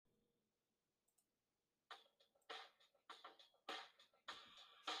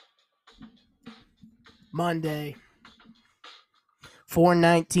Monday,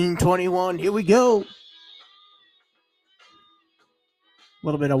 4/19/21. Here we go. A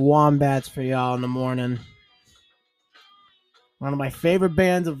little bit of Wombats for y'all in the morning. One of my favorite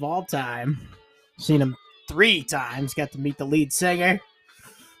bands of all time. Seen them 3 times. Got to meet the lead singer.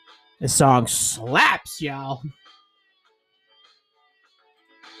 This song slaps, y'all.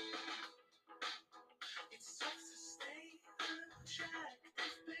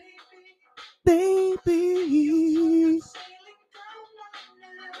 Baby.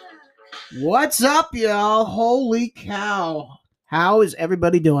 What's up, y'all? Holy cow. How is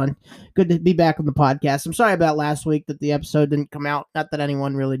everybody doing? Good to be back on the podcast. I'm sorry about last week that the episode didn't come out. Not that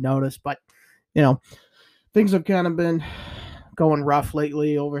anyone really noticed, but, things have kind of been going rough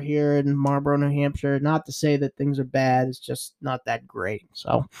lately over here in Marlboro, New Hampshire. Not to say that things are bad. It's just not that great.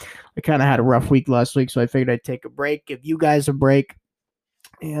 So I kind of had a rough week last week, so I figured I'd take a break, give you guys a break.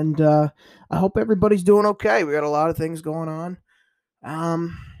 And I hope everybody's doing okay. We got a lot of things going on.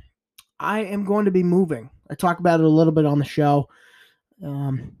 I am going to be moving. I talk about it a little bit on the show.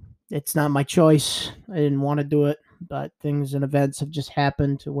 It's not my choice. I didn't want to do it, but things and events have just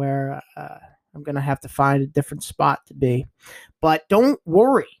happened to where I'm going to have to find a different spot to be. But don't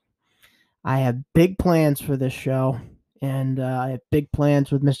worry. I have big plans for this show, and I have big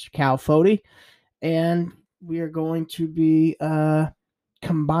plans with Mr. Cal Fody, and we are going to be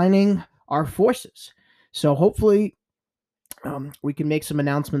combining our forces. So hopefully we can make some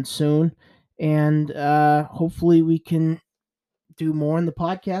announcements soon, and hopefully we can do more in the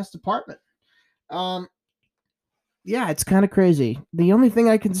podcast department. Yeah, it's kind of crazy. The only thing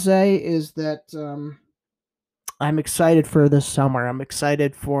I can say is that I'm excited for this summer. I'm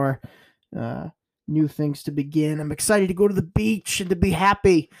excited for new things to begin. I'm excited to go to the beach and to be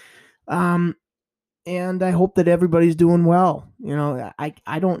happy. And I hope that everybody's doing well.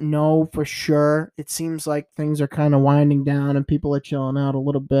 I don't know for sure. It seems like things are kind of winding down and people are chilling out a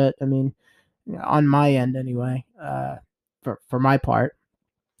little bit. I mean, on my end anyway, for my part.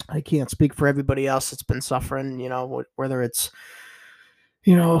 I can't speak for everybody else that's been suffering, whether it's,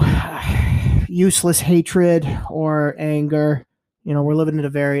 useless hatred or anger. We're living in a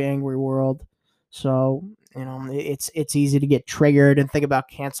very angry world. So, it's easy to get triggered and think about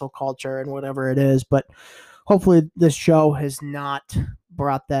cancel culture and whatever it is. But hopefully this show has not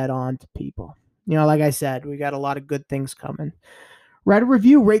brought that on to people. Like I said, we got a lot of good things coming. Write a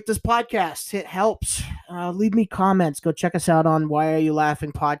review, rate this podcast. It helps. Leave me comments. Go check us out on Why Are You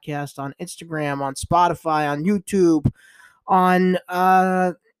Laughing Podcast on Instagram, on Spotify, on YouTube, on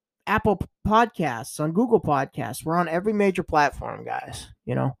Apple Podcasts, on Google Podcasts. We're on every major platform, guys.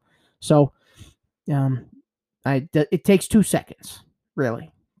 So it takes 2 seconds,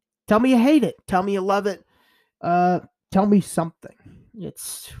 really. Tell me you hate it. Tell me you love it. Tell me something.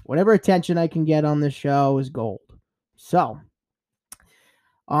 It's whatever attention I can get on this show is gold. So,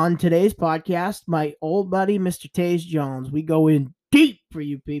 on today's podcast, my old buddy, Mr. Taze Jones, we go in deep for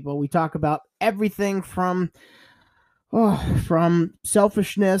you people. We talk about everything from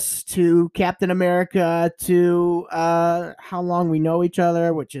selfishness to Captain America to how long we know each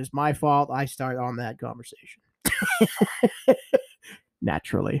other, which is my fault. I start on that conversation.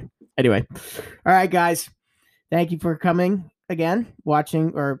 Naturally. Anyway. All right, guys. Thank you for coming again,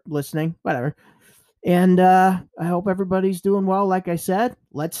 watching or listening, whatever. And I hope everybody's doing well. Like I said,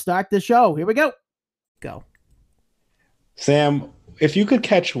 let's start the show. Here we go. Go. Sam, if you could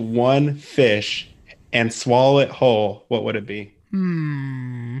catch one fish and swallow it whole, what would it be?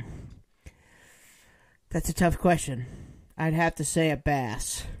 That's a tough question. I'd have to say a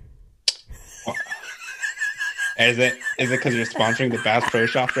bass. Is it because you're sponsoring the Bass Pro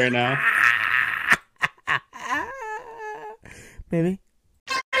Shops right now? Maybe.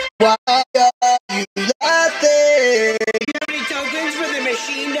 Why are you laughing? You have any tokens for the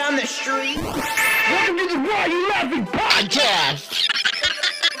machine down the street? Welcome to the Why Are You Laughing podcast.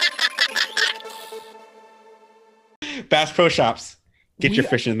 Bass Pro Shops. Get your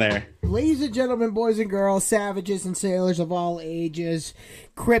fish in there. Ladies and gentlemen, boys and girls, savages and sailors of all ages,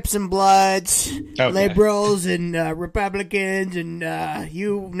 Crips and Bloods, liberals and Republicans, and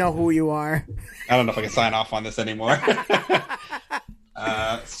you know who you are. I don't know if I can sign off on this anymore.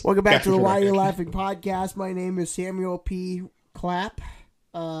 Welcome back to the Why Are You Laughing podcast. My name is Samuel P. Clapp.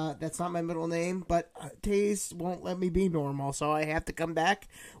 That's not my middle name, but Taze won't let me be normal, so I have to come back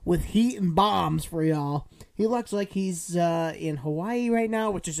with heat and bombs for y'all. He looks like he's in Hawaii right now,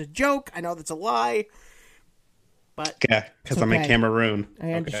 which is a joke. I know that's a lie, but yeah, because I'm in Cameroon.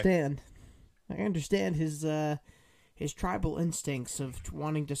 I understand. I understand his tribal instincts of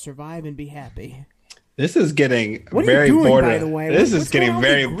wanting to survive and be happy. This is getting What are very you doing, border. by the way? This is What's going getting on with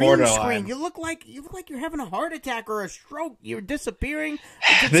very your green borderline. screen? You look like you're having a heart attack or a stroke. You're disappearing.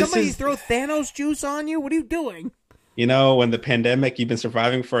 Did This somebody is- throw Thanos juice on you? What are you doing? You know, when the pandemic, you've been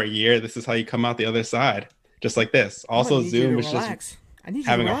surviving for a year. This is how you come out the other side, just like this. Also, I need you to Zoom is just relax. I need you to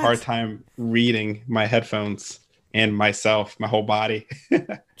having a hard relax. time reading my headphones and myself, my whole body.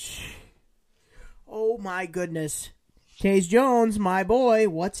 Oh my goodness, Case Jones, my boy,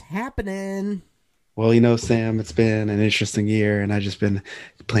 what's happening? Well, you know, Sam, it's been an interesting year, and I've just been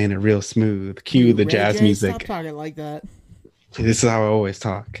playing it real smooth. Cue the Ray jazz J, music. Stop talking like that. This is how I always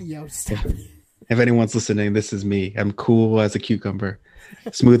talk. Yo, stop it. If anyone's listening, this is me. I'm cool as a cucumber,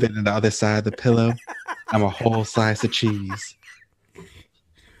 smoother than the other side of the pillow. I'm a whole slice of cheese.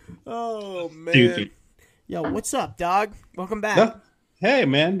 Oh man. Dude. Yo, what's up, dog? Welcome back. No, hey,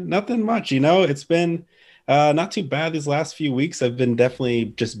 man, nothing much. You know, it's been not too bad these last few weeks. I've been definitely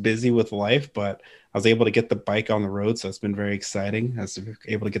just busy with life, but I was able to get the bike on the road, so it's been very exciting. I was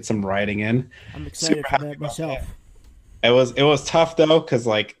able to get some riding in. I'm excited Super for happy that about myself. It was tough though, because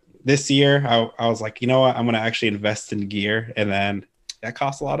like this year I was like, you know what, I'm gonna actually invest in gear, and then that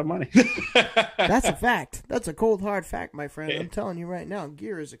costs a lot of money. That's a fact. That's a cold hard fact, my friend. I'm telling you right now,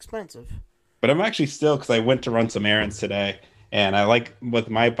 gear is expensive. But I'm actually still, because I went to run some errands today, and I like with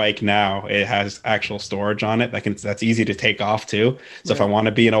my bike now, it has actual storage on it that's easy to take off too. So if I want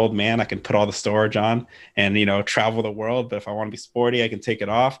to be an old man, I can put all the storage on and, you know, travel the world. But if I want to be sporty, I can take it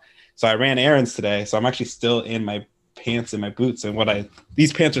off. So I ran errands today, so I'm actually still in my pants and my boots. And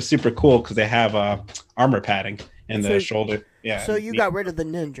these pants are super cool because they have armor padding in the shoulder. Yeah. So you got rid of the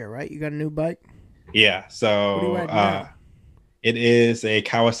Ninja, right? You got a new bike? Yeah. What are you So riding now? it is a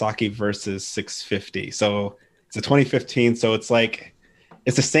Kawasaki Versus 650. So it's a 2015. So it's like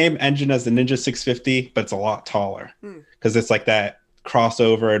it's the same engine as the Ninja 650, but it's a lot taller because it's like that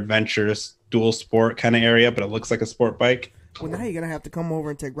crossover adventurous dual sport kind of area, but it looks like a sport bike. Well, now you're gonna have to come over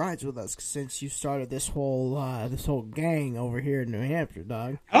and take rides with us since you started this whole gang over here in New Hampshire,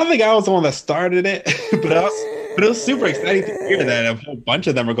 dog. I don't think I was the one that started it, but it was super exciting to hear that a whole bunch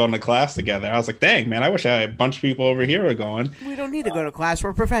of them are going to class together. I was like, dang, man, I wish I had a bunch of people over here were going. We don't need to go to class.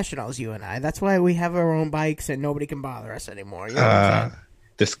 We're professionals, you and I. That's why we have our own bikes and nobody can bother us anymore. You know what I'm saying?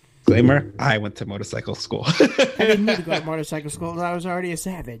 Disclaimer, I went to motorcycle school. I didn't need to go to motorcycle school. I was already a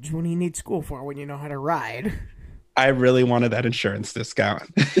savage. What do you need school for when you know how to ride? I really wanted that insurance discount.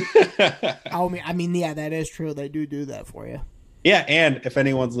 I mean, yeah, that is true. They do that for you. Yeah, and if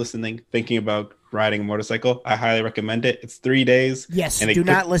anyone's listening, thinking about riding a motorcycle, I highly recommend it. It's 3 days. Yes, and do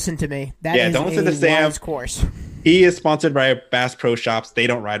not listen to me. That is don't listen a to Sam. wise course. He is sponsored by Bass Pro Shops. They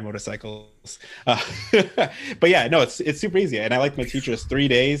don't ride motorcycles. But yeah, no, it's super easy. And I like my teachers. 3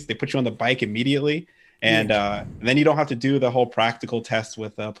 days. They put you on the bike immediately. And then you don't have to do the whole practical test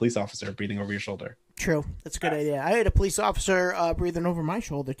with a police officer breathing over your shoulder. True. That's a good idea. I had a police officer breathing over my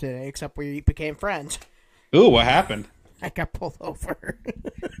shoulder today, except we became friends. Ooh, what happened? I got pulled over.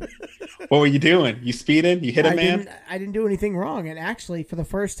 What were you doing? You speeding? You hit a man? I didn't do anything wrong. And actually, for the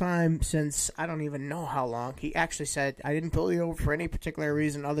first time since I don't even know how long, he actually said, I didn't pull you over for any particular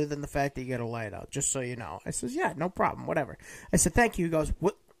reason other than the fact that you got a light out, just so you know. I says, yeah, no problem, whatever. I said, thank you. He goes,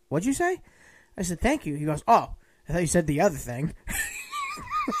 what'd you say? I said, thank you. He goes, oh, I thought you said the other thing.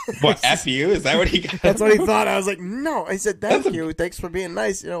 What, F you? Is that what he got? That's what he thought. I was like, no. I said, thank you. Thanks for being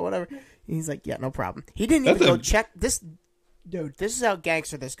nice, whatever. He's like, yeah, no problem. He didn't even go check this. Dude, this is how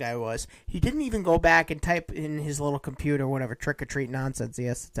gangster this guy was. He didn't even go back and type in his little computer whatever trick-or-treat nonsense he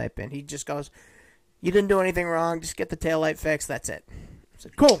has to type in. He just goes, you didn't do anything wrong. Just get the taillight fixed. That's it. I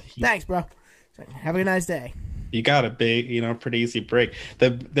said, cool. Thanks, bro. Like, have a nice day. You got a big, pretty easy break.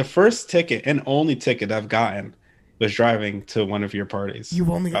 The first ticket and only ticket I've gotten was driving to one of your parties.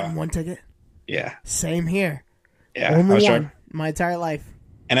 You've only gotten one ticket? Yeah. Same here. Yeah. Only one my entire life.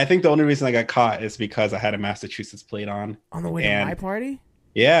 And I think the only reason I got caught is because I had a Massachusetts plate on. On the way to my party?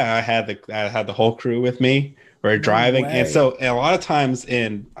 Yeah, I had the whole crew with me. We're driving. way. And so a lot of times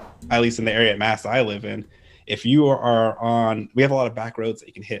at least in the area of Mass I live in, if you are on, we have a lot of back roads that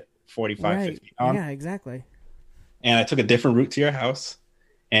you can hit 45, 50 on. Yeah, exactly. And I took a different route to your house,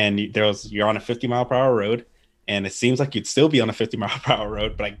 and you're on a 50-mile-per-hour road, and it seems like you'd still be on a 50-mile-per-hour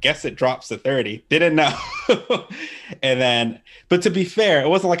road, but I guess it drops to 30. Didn't know. And then, but to be fair, it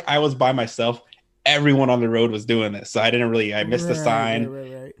wasn't like I was by myself. everyone on the road was doing this. So I missed the sign. Right.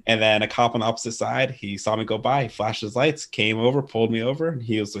 And then a cop on the opposite side, he saw me go by, he flashed his lights, came over, pulled me over. And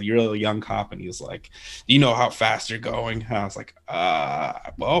he was you're a young cop. And he was like, do you know how fast you're going? And I was like,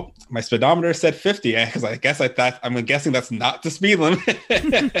 well, my speedometer said 50. Because I'm guessing that's not the speed limit.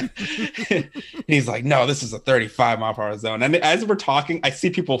 He's like, no, this is a 35 mile per hour zone. And as we're talking, I see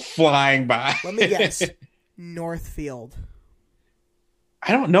people flying by. Let me guess. Northfield.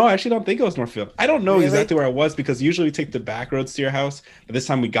 I don't know. I actually don't think it was Northfield. I don't know Really? exactly where I was because usually we take the back roads to your house. But this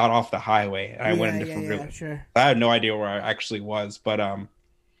time we got off the highway and I went in a different route. Sure. I had no idea where I actually was, but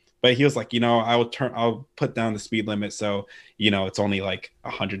he was like, I'll put down the speed limit so it's only like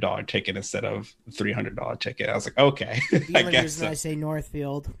 $100 ticket instead of $300 ticket. I was like, okay. The I only guess reason I say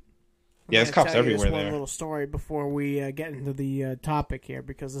Northfield. There's cops everywhere one there. Little story before we get into the topic here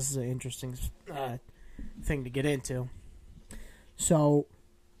because this is an interesting thing to get into. So,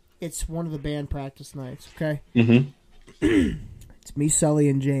 it's one of the band practice nights, okay? Mm-hmm. It's me, Sully,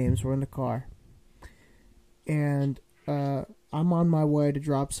 and James. We're in the car. And I'm on my way to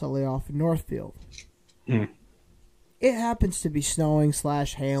drop Sully off in Northfield. Mm. It happens to be snowing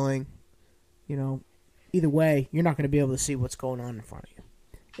 / hailing. Either way, you're not going to be able to see what's going on in front of you.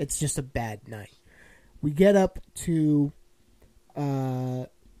 It's just a bad night. We get up to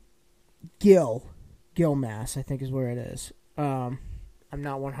Gill, Mass, I think is where it is. I'm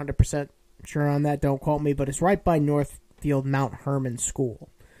not 100% sure on that. Don't quote me, but it's right by Northfield Mount Herman School.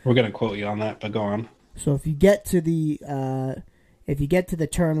 We're gonna quote you on that, but go on. So if you get to the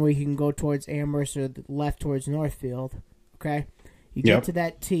turn where you can go towards Amherst or the left towards Northfield, okay, you get to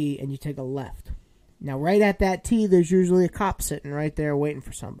that T and you take a left. Now, right at that T, there's usually a cop sitting right there waiting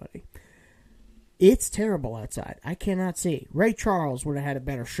for somebody. It's terrible outside. I cannot see. Ray Charles would have had a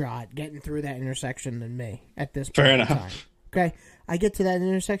better shot getting through that intersection than me at this point in time. Okay, I get to that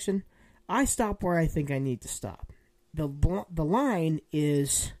intersection. I stop where I think I need to stop. The line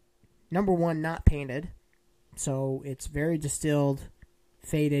is, number one, not painted. So it's very distilled,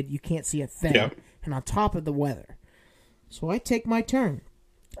 faded. You can't see a thing. Yep. And on top of the weather. So I take my turn.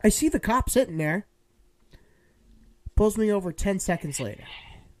 I see the cop sitting there. Pulls me over 10 seconds later.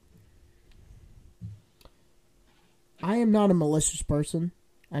 I am not a malicious person.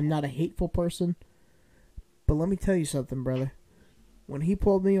 I'm not a hateful person. But let me tell you something, brother. When he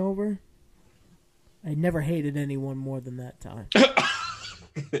pulled me over, I never hated anyone more than that time.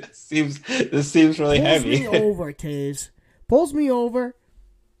 This seems really heavy. Pulls me over, Tiz. Pulls me over.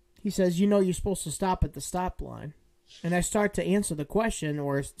 He says, you're supposed to stop at the stop line. And I start to answer the question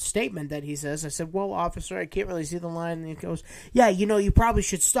or statement that he says. I said, well, officer, I can't really see the line. And he goes, yeah, you probably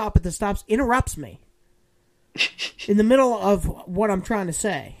should stop at the stops. Interrupts me. In the middle of what I'm trying to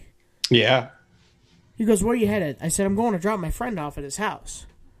say. Yeah. He goes, where are you headed? I said, I'm going to drop my friend off at his house.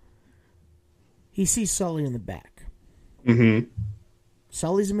 He sees Sully in the back. Mm-hmm.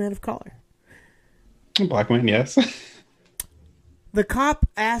 Sully's a man of color. Black man, yes. The cop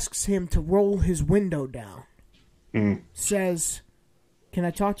asks him to roll his window down. Says, can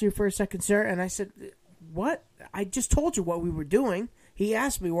I talk to you for a second, sir? And I said, what? I just told you what we were doing. He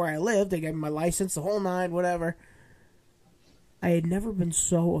asked me where I lived. I gave him my license, the whole nine, whatever. I had never been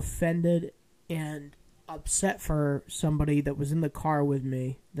so offended and upset for somebody that was in the car with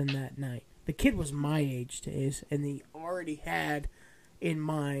me than that night. The kid was my age, Taze, and he already had in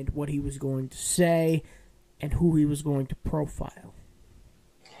mind what he was going to say and who he was going to profile.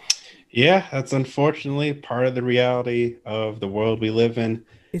 Yeah, that's unfortunately part of the reality of the world we live in.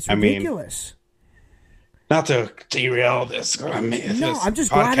 It's ridiculous. Not to derail this. I'm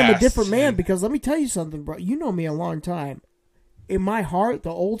just glad I'm a different man because let me tell you something, bro. You know me a long time. In my heart, the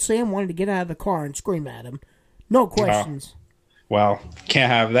old Sam wanted to get out of the car and scream at him. No questions. Well,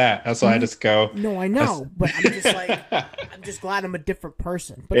 can't have that. That's why I just go. No, I know, but I'm just I'm just glad I'm a different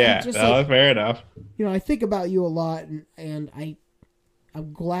person. But yeah, fair enough. I think about you a lot, and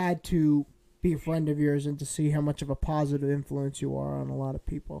I'm glad to be a friend of yours and to see how much of a positive influence you are on a lot of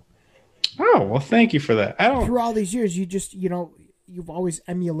people. Oh, well, thank you for that. Through all these years, you just, you've always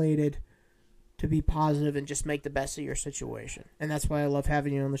emulated to be positive and just make the best of your situation. And that's why I love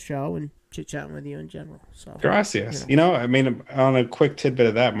having you on the show and chit-chatting with you in general. So, gracias. On a quick tidbit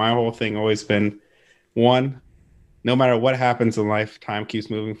of that, my whole thing always been, one, no matter what happens in life, time keeps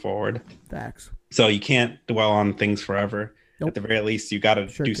moving forward. Facts. So you can't dwell on things forever. Nope. At the very least, you got to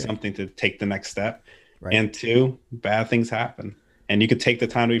do something to take the next step. Right. And two, bad things happen. And you could take the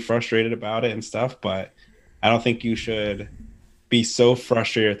time to be frustrated about it and stuff, but I don't think you should be so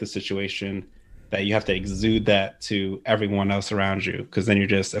frustrated at the situation that you have to exude that to everyone else around you, because then you're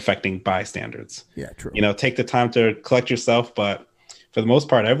just affecting bystanders. Yeah, true. Take the time to collect yourself, but for the most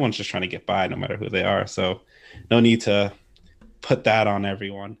part, everyone's just trying to get by no matter who they are. So no need to put that on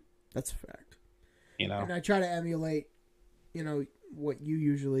everyone. That's a fact. You know, and I try to emulate, what you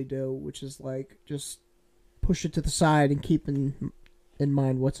usually do, which is like just push it to the side and keep in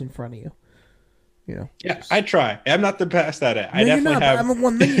mind what's in front of you. Yeah, I try. I'm not the best at it. No, I definitely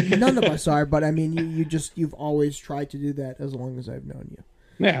have. None of us are, but I mean, you've always tried to do that as long as I've known you.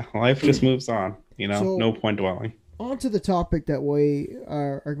 Yeah, life just moves on. So, no point dwelling. On to the topic that we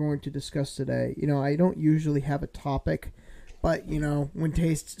are going to discuss today. I don't usually have a topic, but when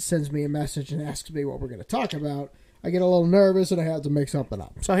Taste sends me a message and asks me what we're going to talk about, I get a little nervous and I have to make something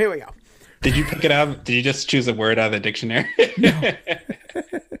up. So here we go. Did you pick it up? Did you just choose a word out of the dictionary? No.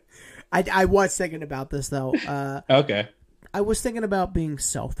 I was thinking about this, though. Okay. I was thinking about being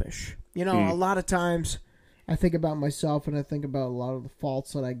selfish. A lot of times I think about myself and I think about a lot of the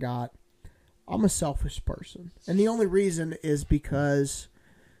faults that I got. I'm a selfish person. And the only reason is because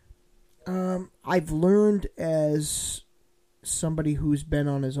I've learned as somebody who's been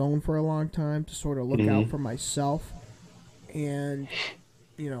on his own for a long time to sort of look out for myself and,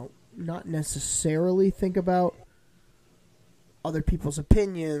 not necessarily think about other people's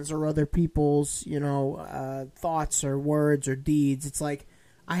opinions or other people's, thoughts or words or deeds. It's like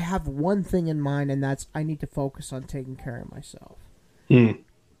I have one thing in mind, and that's I need to focus on taking care of myself.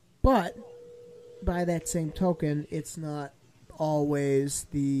 But by that same token, it's not always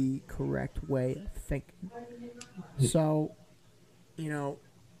the correct way of thinking. So,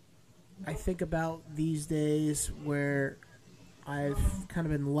 I think about these days where I've kind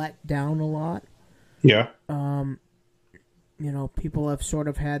of been let down a lot. Yeah. People have sort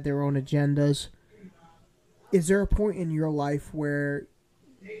of had their own agendas. Is there a point in your life where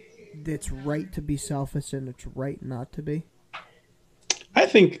it's right to be selfish and it's right not to be? I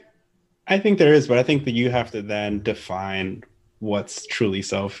think there is, but I think that you have to then define what's truly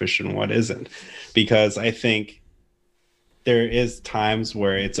selfish and what isn't, because I think there is times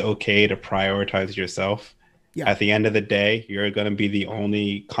where it's okay to prioritize yourself. Yeah. At the end of the day, you're going to be the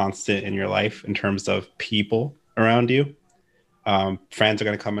only constant in your life in terms of people around you. Friends are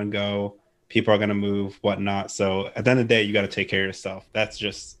going to come and go. People are going to move, whatnot. So at the end of the day, you got to take care of yourself. That's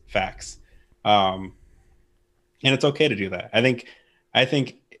just facts. And it's okay to do that. I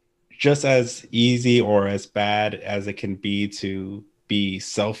think just as easy or as bad as it can be to be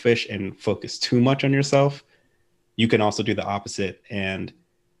selfish and focus too much on yourself, you can also do the opposite and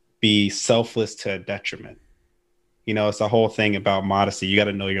be selfless to a detriment. It's the whole thing about modesty. You got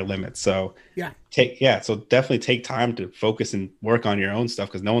to know your limits. So so definitely take time to focus and work on your own stuff,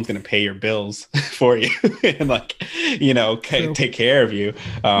 because no one's going to pay your bills for you and take care of you.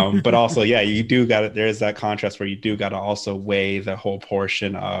 But also, you do got to, there's that contrast where you do got to also weigh the whole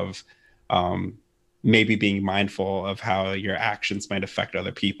portion of maybe being mindful of how your actions might affect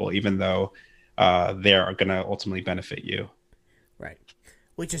other people, even though they are going to ultimately benefit you. Right.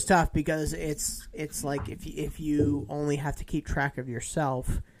 Which is tough, because it's like if you only have to keep track of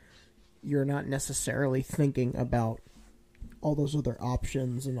yourself, you're not necessarily thinking about all those other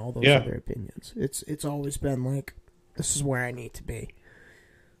options and all those other opinions. It's always been like, this is where I need to be.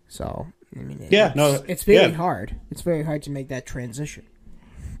 So I mean, it's very hard. It's very hard to make that transition.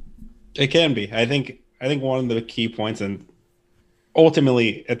 It can be. I think one of the key points, and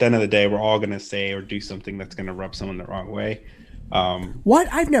ultimately at the end of the day, we're all going to say or do something that's going to rub someone the wrong way. What?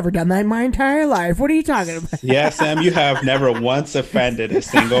 I've never done that in my entire life. What are you talking about? Yeah, Sam, you have never once offended a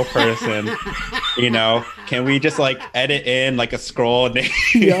single person. Can we just edit in a scroll? Can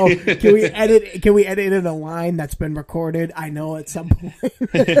we edit in a line that's been recorded? I know at some point.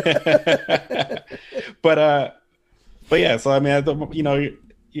 but yeah. So I mean,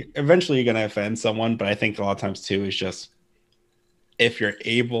 eventually you're gonna offend someone. But I think a lot of times too is just, if you're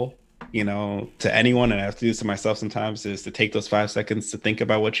able, to anyone, and I have to do this to myself sometimes, is to take those 5 seconds to think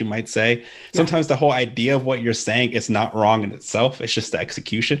about what you might say. Sometimes the whole idea of what you're saying is not wrong in itself. It's just the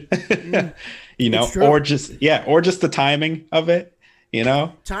execution, or just the timing of it,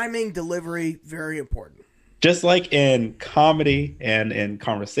 Timing, delivery, very important. Just like in comedy and in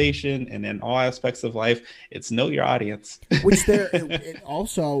conversation and in all aspects of life, it's know your audience. Which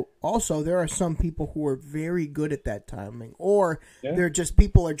also there are some people who are very good at that timing, or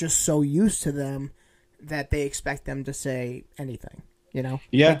people are just so used to them that they expect them to say anything. Yeah.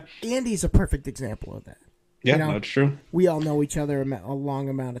 Like Andy's a perfect example of that. Yeah, that's true. We all know each other a long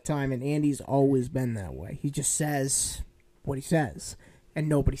amount of time, and Andy's always been that way. He just says what he says, and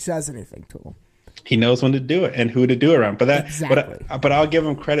nobody says anything to him. He knows when to do it and who to do it around. Exactly. But I'll give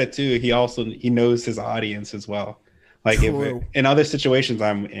him credit too. He knows his audience as well. Like if in other situations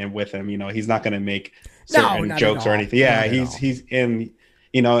I'm in with him, he's not going to make certain jokes or anything. Yeah, Not at all. he's in,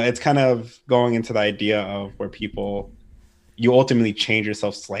 it's kind of going into the idea of where you ultimately change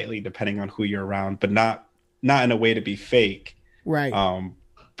yourself slightly depending on who you're around, but not in a way to be fake. Right.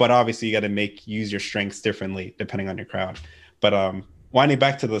 But obviously you got to use your strengths differently depending on your crowd. But winding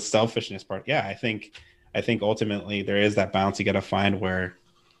back to the selfishness part, yeah, I think ultimately there is that balance you got to find where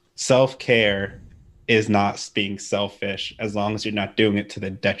self-care is not being selfish as long as you're not doing it to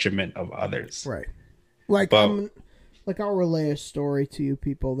the detriment of others. Right. Like I'll relay a story to you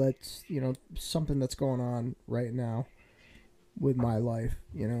people that's, something that's going on right now with my life.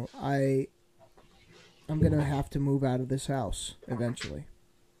 I'm going to have to move out of this house eventually.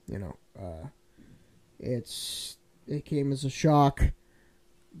 It came as a shock,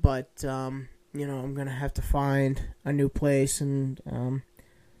 but I'm going to have to find a new place and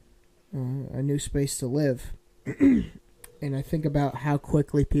a new space to live. And I think about how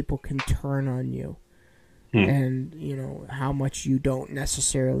quickly people can turn on you. And, how much you don't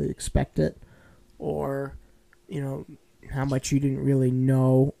necessarily expect it, or, how much you didn't really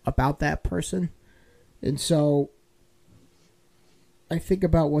know about that person. And so I think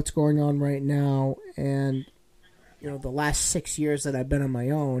about what's going on right now, and, the last 6 years that I've been on my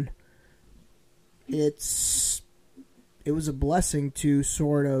own, it was a blessing to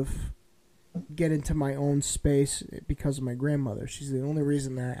sort of get into my own space because of my grandmother. She's the only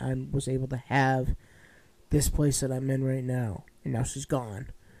reason that I was able to have this place that I'm in right now, and now she's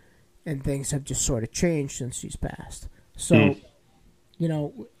gone, and things have just sort of changed since she's passed. So,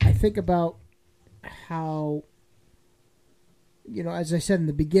 I think about how, as I said in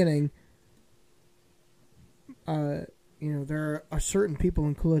the beginning, there are certain people,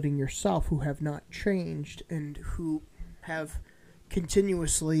 including yourself, who have not changed and who have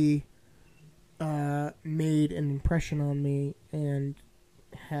continuously made an impression on me and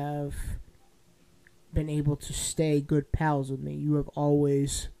have been able to stay good pals with me. You have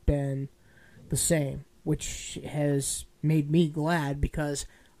always been the same, which has made me glad because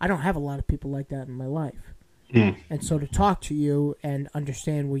I don't have a lot of people like that in my life. And so to talk to you and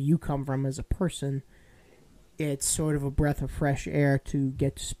understand where you come from as a person, it's sort of a breath of fresh air to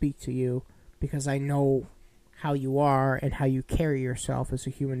get to speak to you because I know how you are and how you carry yourself as a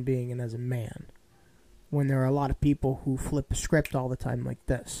human being and as a man, when there are a lot of people who flip the script all the time like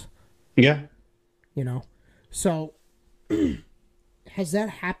this. Yeah. So has that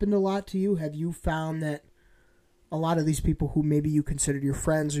happened a lot to you? Have you found that a lot of these people who maybe you considered your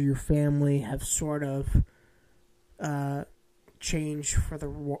friends or your family have sort of changed for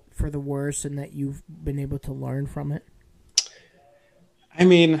the worse, and that you've been able to learn from it? I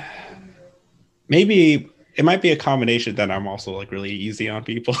mean, maybe it might be a combination that I'm also like really easy on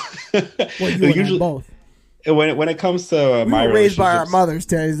people. Well, you and usually both. When it comes to we my were raised by our mothers,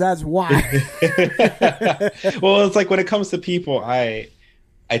 Terry. That's why. Well, it's like when it comes to people, I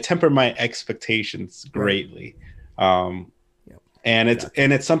temper my expectations greatly, and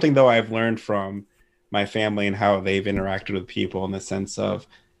it's something though I've learned from my family and how they've interacted with people, in the sense of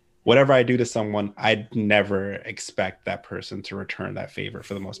whatever I do to someone, I'd never expect that person to return that favor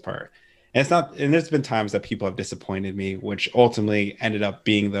for the most part. And there's been times that people have disappointed me, which ultimately ended up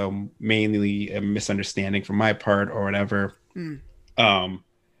being though mainly a misunderstanding from my part or whatever. But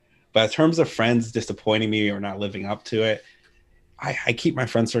in terms of friends disappointing me or not living up to it, I keep my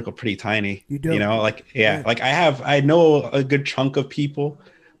friend circle pretty tiny. You do, like I know a good chunk of people,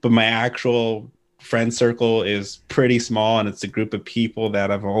 but my actual friend circle is pretty small, and it's a group of people that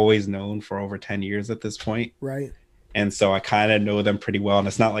I've always known for over 10 years at this point. Right. And so I kind of know them pretty well. And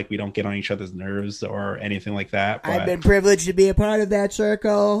it's not like we don't get on each other's nerves or anything like that. But I've been privileged to be a part of that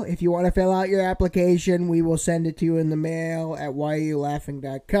circle. If you want to fill out your application, we will send it to you in the mail at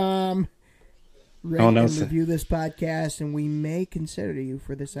whyarelaughing.com. Rate and review this podcast, and we may consider you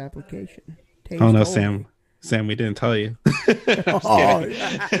for this application. Sam, we didn't tell you.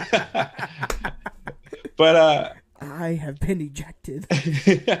 But I have been ejected.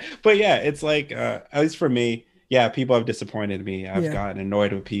 But yeah, it's like at least for me, yeah, people have disappointed me. I've gotten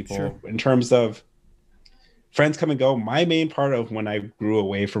annoyed with people. Sure. In terms of friends come and go, my main part of when I grew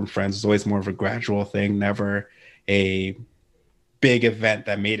away from friends was always more of a gradual thing, never a big event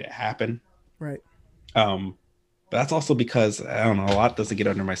that made it happen. Right. But that's also because I don't know, a lot doesn't get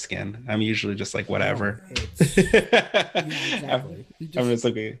under my skin. I'm usually just like whatever. Exactly. I'm just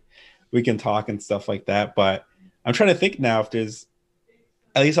like, we can talk and stuff like that. But I'm trying to think now if there's,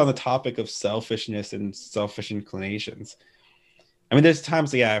 at least on the topic of selfishness and selfish inclinations, I mean, there's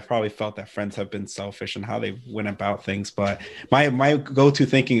times, yeah, I've probably felt that friends have been selfish and how they went about things. But my go-to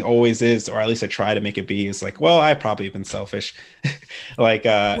thinking always is, or at least I try to make it be, is like, well, I've probably been selfish. Like,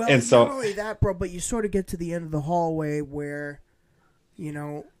 Well, and so not only that, bro, but you sort of get to the end of the hallway where, you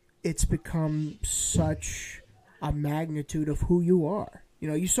know, it's become such a magnitude of who you are. You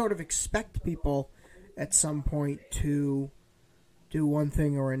know, you sort of expect people at some point to do one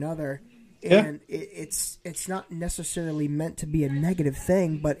thing or another. And it's not necessarily meant to be a negative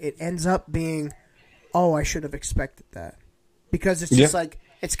thing, but it ends up being, oh, I should have expected that. Because it's just like,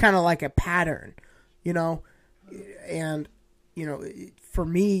 it's kind of like a pattern, you know? And, you know, for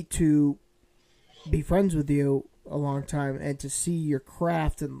me to be friends with you a long time and to see your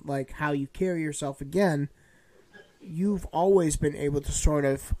craft and, like, how you carry yourself again, you've always been able to sort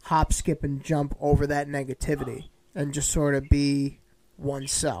of hop, skip, and jump over that negativity and just sort of be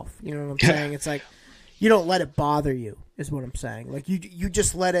oneself. You know what I'm saying? It's like you don't let it bother you, is what I'm saying. Like you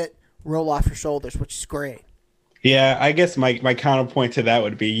just let it roll off your shoulders, which is great. Yeah, I guess my counterpoint to that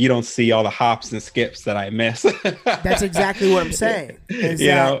would be you don't see all the hops and skips that I miss. That's exactly what I'm saying. Is you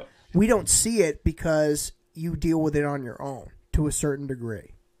that know, we don't see it because you deal with it on your own to a certain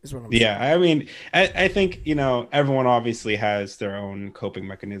degree. Is what I'm saying. Yeah, I mean, I think, you know, everyone obviously has their own coping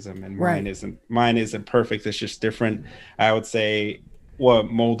mechanism, and mine isn't perfect. It's just different. I would say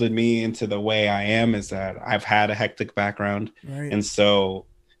what molded me into the way I am is that I've had a hectic background, and so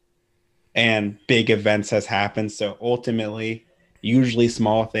big events has happened. So ultimately, usually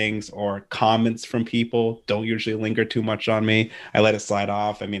small things or comments from people don't usually linger too much on me. I let it slide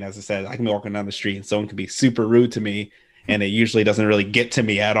off. I mean, as I said, I can be walking down the street and someone can be super rude to me, and it usually doesn't really get to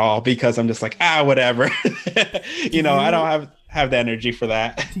me at all because I'm just like, whatever. you know, I don't have the energy for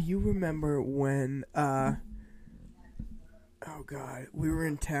that. Do you remember when oh God, we were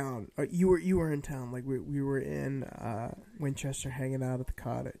in town. You were in town. Like we were in Winchester, hanging out at the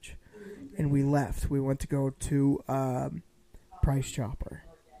cottage, and we left. We went to go to Price Chopper.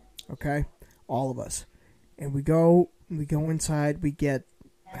 Okay, all of us, and we go inside. We get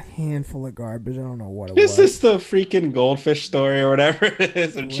a handful of garbage. I don't know what it was. Is this the freaking goldfish story or whatever it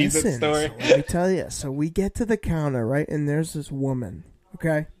is? A Cheez-It story? So let me tell you. So we get to the counter, right? And there's this woman,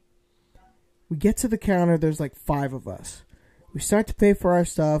 okay? We get to the counter. There's like 5 of us. We start to pay for our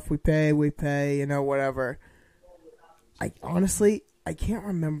stuff. We pay, you know, whatever. I can't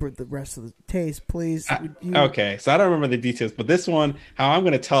remember the rest of the taste. Please. Okay, so I don't remember the details, but this one, how I'm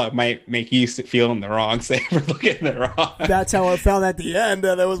going to tell it might make you feel in the wrong, say we're looking in the wrong. That's how it felt at the end,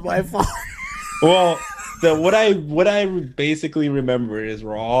 and it was my fault. Well, what I basically remember is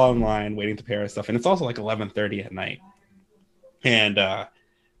we're all online waiting to pay our stuff, and it's also like 11:30 at night, and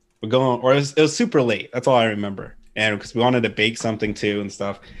we're going, or it was super late. That's all I remember, and because we wanted to bake something too and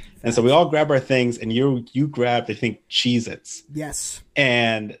stuff. And so we all grab our things, and you grabbed, I think, Cheez-Its. Yes.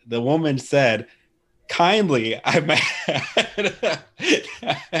 And the woman said, kindly, I might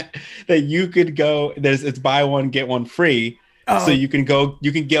that you could go, it's buy one, get one free. Oh. So you can go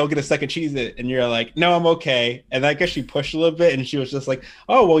get a second Cheez-It. And you're like, no, I'm okay. And I guess she pushed a little bit, and she was just like,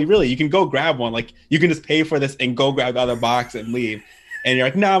 oh, well, really, you can go grab one. Like, you can just pay for this and go grab the other box and leave. And you're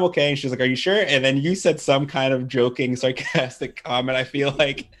like, no, I'm okay. And she's like, are you sure? And then you said some kind of joking, sarcastic comment, I feel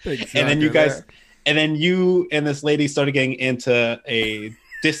like. And then you guys, and then you and this lady started getting into a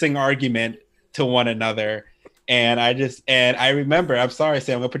dissing argument to one another. And I remember, I'm sorry,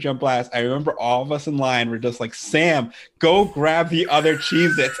 Sam, I'm going to put you on blast. I remember all of us in line were just like, Sam, go grab the other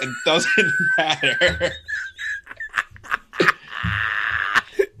Cheez-Its. It doesn't matter.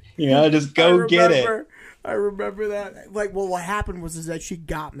 You know, just go get it. I remember that. Like, well, what happened was that she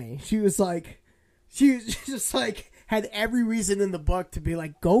got me. She was just like, had every reason in the book to be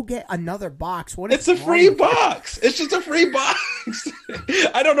like, go get another box. It's a free box. It's just a free box.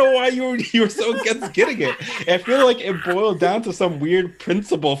 I don't know why you were so against getting it. I feel like it boiled down to some weird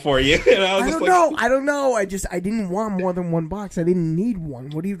principle for you. And I don't know. I didn't want more than one box. I didn't need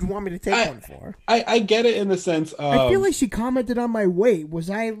one. What do you want me to take one for? I get it in the sense of, I feel like she commented on my weight.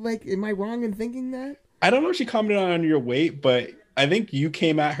 Am I wrong in thinking that? I don't know if she commented on your weight, but I think you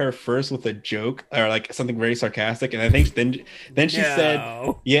came at her first with a joke or like something very sarcastic, and I think then she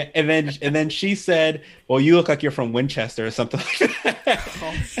said, yeah, and then she said, well, you look like you're from Winchester or something like that.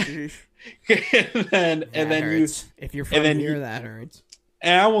 Oh, sheesh. and then hurts. If you're from here, that hurts.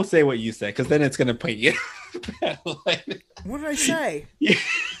 And I won't say what you said because then it's gonna put you. What did I say? I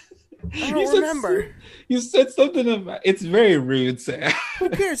You don't remember. You said something about it's very rude, Sam. Who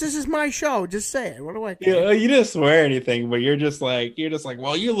cares? This is my show. Just say it. What do I care? You didn't swear anything, but you're just like,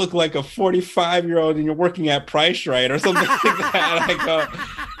 well, you look like a 45-year-old and you're working at Price Right or something like that.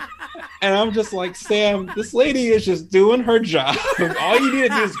 And I'm just like, Sam, this lady is just doing her job. All you need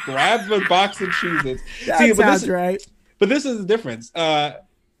to do is grab a box of Cheez-Its. That sounds right. But this is the difference.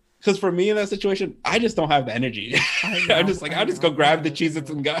 Because for me in that situation, I just don't have the energy. I'm just like, I'll just go grab the Cheez-Its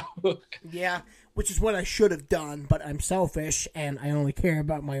and go. Yeah, which is what I should have done, but I'm selfish and I only care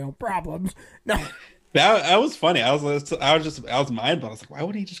about my own problems. No. That was funny. I was mind blown. I was like, why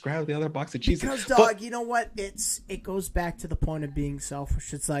wouldn't he just grab the other box of Cheez-Its? Because, dog, you know what? It goes back to the point of being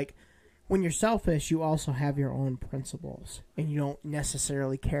selfish. It's like, when you're selfish, you also have your own principles, and you don't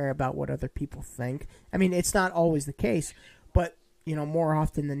necessarily care about what other people think. I mean, it's not always the case, but, you know, more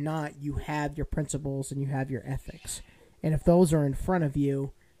often than not, you have your principles and you have your ethics. And if those are in front of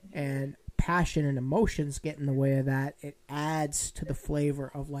you and passion and emotions get in the way of that, it adds to the flavor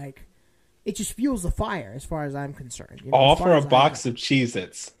of, like, it just fuels the fire as far as I'm concerned. You know, all for a box of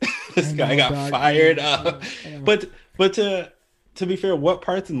Cheez-Its. This guy got fired up. But to be fair, what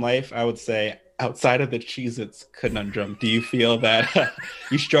parts in life, I would say, outside of the Cheez-Its conundrum, do you feel that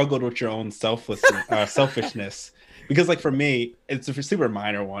you struggled with your own selfishness? Because, like, for me, it's a super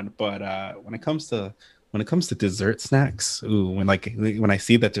minor one, but when it comes to dessert snacks, when I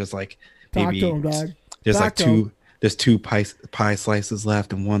see that there's like maybe there's two pie slices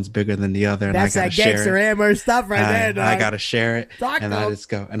left and one's bigger than the other, and that's I gotta share it. That's that gangster Amber stuff right there, dog. I gotta share it,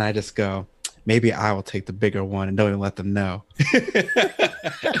 I just go. Maybe I will take the bigger one and don't even let them know.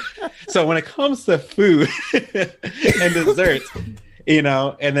 So when it comes to food and desserts, you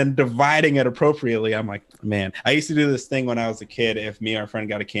know, and then dividing it appropriately, I'm like, man, I used to do this thing when I was a kid. If me or a friend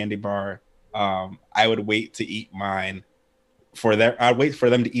got a candy bar, I would wait to eat mine I'd wait for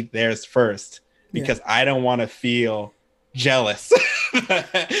them to eat theirs first because I don't want to feel jealous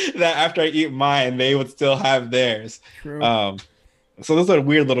that after I eat mine, they would still have theirs. True. So those are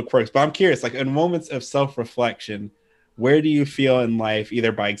weird little quirks, but I'm curious, like in moments of self-reflection, where do you feel in life,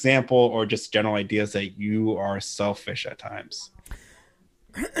 either by example or just general ideas, that you are selfish at times?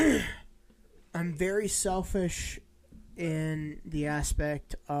 I'm very selfish in the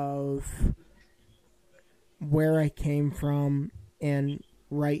aspect of where I came from and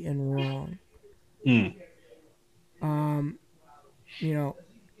right and wrong. You know,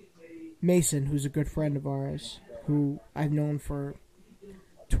 Mason, who's a good friend of ours, who I've known for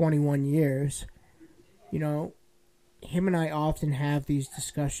 21 years, you know, him and I often have these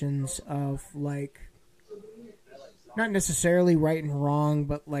discussions of, like, not necessarily right and wrong,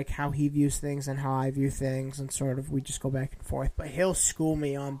 but, like, how he views things and how I view things, and sort of we just go back and forth. But he'll school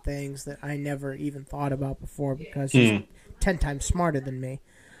me on things that I never even thought about before because he's 10 times smarter than me.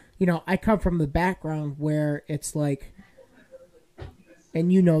 You know, I come from the background where it's like,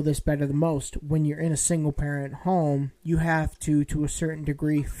 and you know this better than most, when you're in a single-parent home, you have to a certain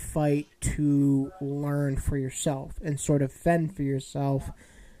degree, fight to learn for yourself and sort of fend for yourself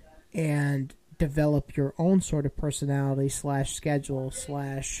and develop your own sort of personality / schedule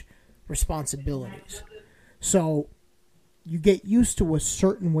 / responsibilities. So you get used to a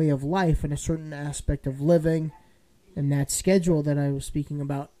certain way of life and a certain aspect of living and that schedule that I was speaking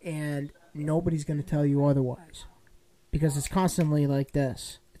about, and nobody's going to tell you otherwise. Because it's constantly like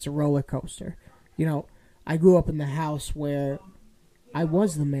this. It's a roller coaster. You know, I grew up in the house where I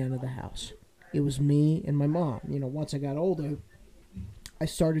was the man of the house. It was me and my mom. You know, once I got older, I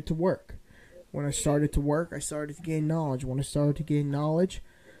started to work. When I started to work, I started to gain knowledge. When I started to gain knowledge,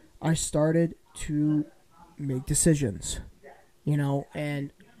 I started to make decisions. You know,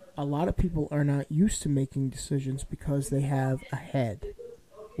 and a lot of people are not used to making decisions because they have a head,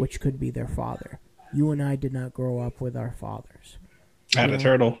 which could be their father. You and I did not grow up with our fathers. I had a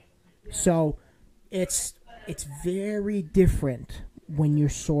turtle. So it's very different when you're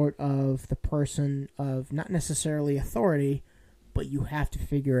sort of the person of not necessarily authority, but you have to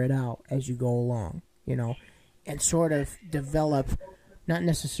figure it out as you go along, you know, and sort of develop not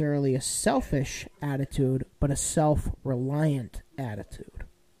necessarily a selfish attitude, but a self-reliant attitude.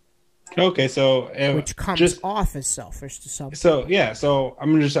 Okay, so which comes off as selfish to some people. So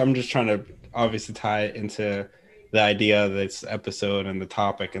I'm just trying to obviously tie it into the idea of this episode and the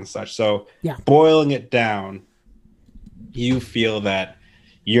topic and such. So boiling it down, you feel that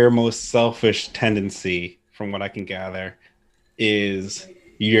your most selfish tendency, from what I can gather, is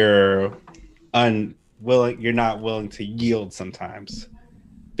you're not willing to yield sometimes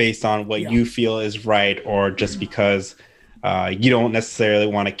based on what you feel is right, or just because you don't necessarily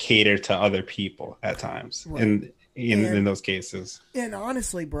want to cater to other people at times, right. in those cases. And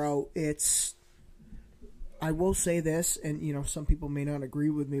honestly, bro, I will say this, and you know, some people may not agree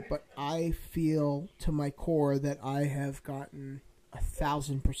with me, but I feel to my core that I have gotten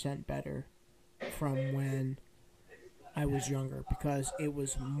 1,000% better from when I was younger, because it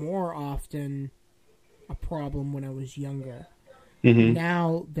was more often a problem when I was younger. Mm-hmm.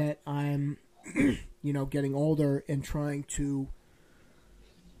 Now that I'm, getting older and trying to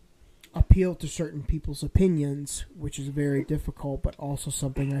appeal to certain people's opinions, which is very difficult, but also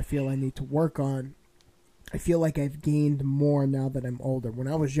something I feel I need to work on. I feel like I've gained more now that I'm older. When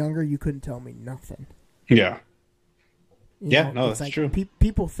I was younger, you couldn't tell me nothing. Yeah. You know, That's true.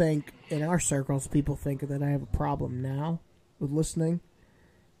 People think, in our circles, people think that I have a problem now with listening.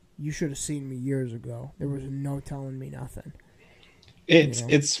 You should have seen me years ago. There was no telling me nothing.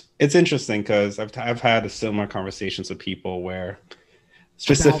 It's interesting because I've had similar conversations with people where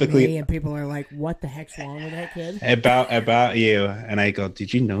About specifically me, and people are like, "What the heck's wrong with that kid?" about you, and I go,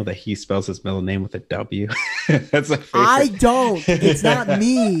 "Did you know that he spells his middle name with a W?" That's my favorite. I don't. It's not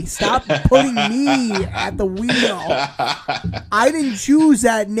me. Stop putting me at the wheel. I didn't choose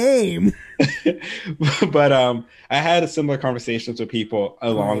that name. But I had a similar conversations with people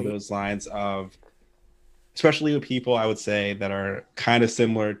along Right. those lines of, especially with people I would say that are kind of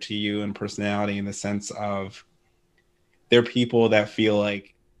similar to you in personality, in the sense of they're people that feel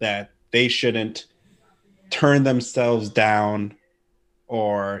like that they shouldn't turn themselves down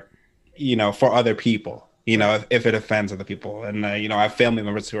or, for other people, if it offends other people. And, I have family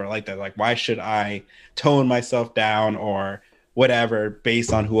members who are like that. Like, why should I tone myself down or whatever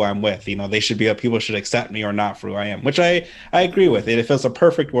based on who I'm with? People should accept me or not for who I am, which I agree with. If it's a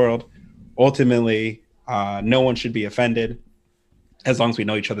perfect world, ultimately, no one should be offended as long as we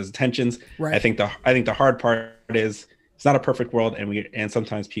know each other's intentions. Right. I think the hard part is it's not a perfect world, and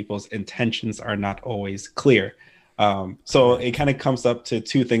sometimes people's intentions are not always clear. So it kind of comes up to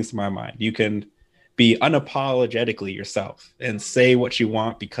two things in my mind. You can be unapologetically yourself and say what you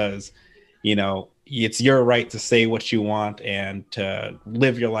want because, it's your right to say what you want and to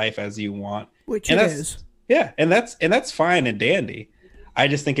live your life as you want. Which and it is. Yeah, and that's fine and dandy. I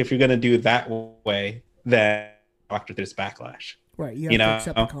just think if you're going to do it that way, then after there's backlash. Right. You have to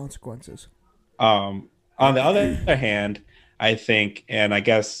accept the consequences. On the other hand, I think, and I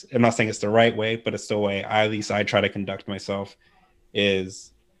guess I'm not saying it's the right way, but it's the way at least I try to conduct myself,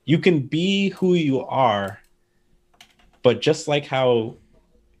 is you can be who you are, but just like how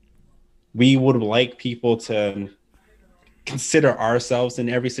we would like people to consider ourselves in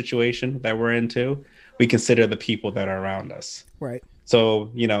every situation that we're into, we consider the people that are around us. Right.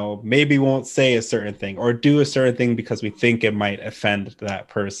 So, maybe we won't say a certain thing or do a certain thing because we think it might offend that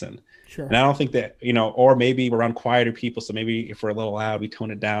person. Sure. And I don't think that, or maybe we're around quieter people. So maybe if we're a little loud, we tone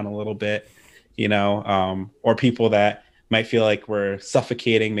it down a little bit, or people that might feel like we're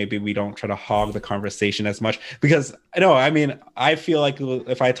suffocating. Maybe we don't try to hog the conversation as much because I feel like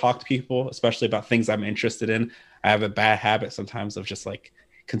if I talk to people, especially about things I'm interested in, I have a bad habit sometimes of just like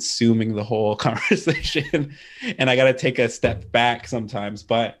consuming the whole conversation, and I got to take a step back sometimes.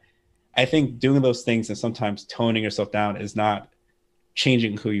 But I think doing those things and sometimes toning yourself down is not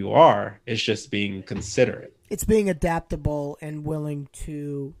changing who you are. It's just being considerate. It's being adaptable and willing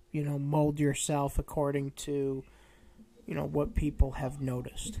to, mold yourself according to, what people have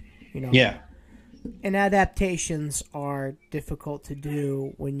noticed. Yeah. And adaptations are difficult to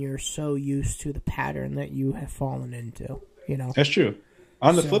do when you're so used to the pattern that you have fallen into. That's true.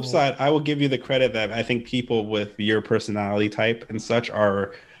 On the flip side, I will give you the credit that I think people with your personality type and such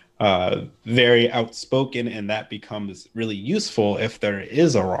are very outspoken, and that becomes really useful if there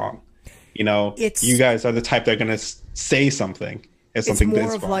is a wrong. You guys are the type that are going to say something if something is wrong.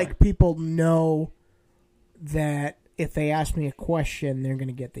 It's more of like people know that if they ask me a question, they're going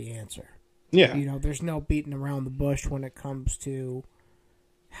to get the answer. Yeah. There's no beating around the bush when it comes to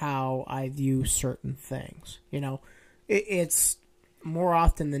how I view certain things. It's more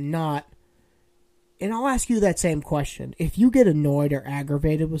often than not, and I'll ask you that same question. If you get annoyed or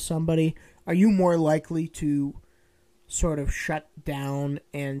aggravated with somebody, are you more likely to sort of shut down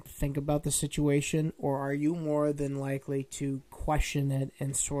and think about the situation, or are you more than likely to question it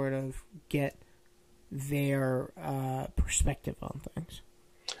and sort of get their perspective on things?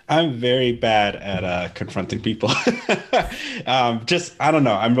 I'm very bad at confronting people. I don't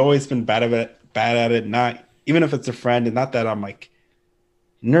know. I've always been bad at it. Not even if it's a friend, and not that I'm like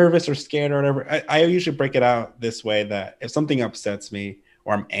nervous or scared or whatever. I usually break it out this way, that if something upsets me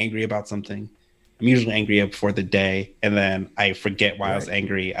or I'm angry about something, I'm usually angry before the day, and then I forget why I was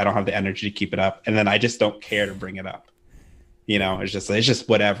angry. I don't have the energy to keep it up, and then I just don't care to bring it up. It's just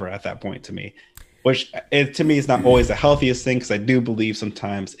whatever at that point to me. Which to me is not always the healthiest thing, because I do believe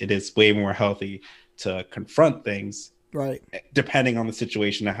sometimes it is way more healthy to confront things, right? Depending on the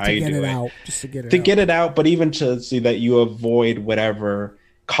situation and how you do it. Just to get it out. To get it out, but even to see that you avoid whatever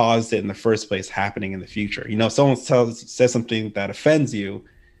caused it in the first place happening in the future. You know, if someone says something that offends you,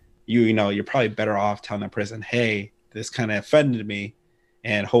 you know, you're probably better off telling that person, hey, this kind of offended me.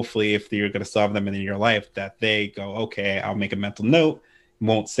 And hopefully if you're going to solve them in your life, that they go, okay, I'll make a mental note,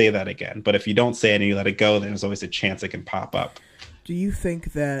 won't say that again. But if you don't say it and you let it go, then there's always a chance it can pop up. Do you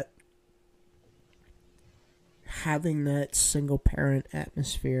think that having that single parent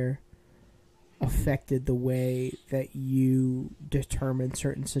atmosphere affected the way that you determine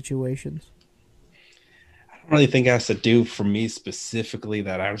certain situations? I don't really think it has to do for me specifically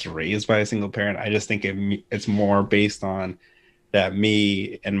that I was raised by a single parent. I just think it's more based on that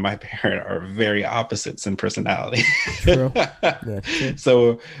me and my parent are very opposites in personality. True. Yeah, true.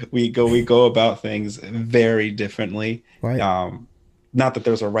 So we go about things very differently. Right. Not that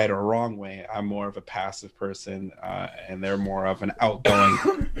there's a right or wrong way. I'm more of a passive person, and they're more of an outgoing,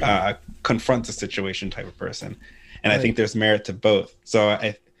 confront the situation type of person. And right. I think there's merit to both. So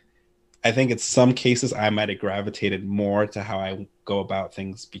I think in some cases I might have gravitated more to how I go about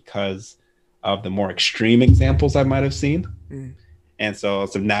things because of the more extreme examples I might have seen. Mm. And so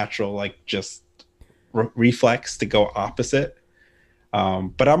it's a natural, like, just reflex to go opposite.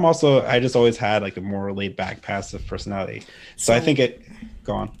 But I just always had like a more laid back, passive personality. So I think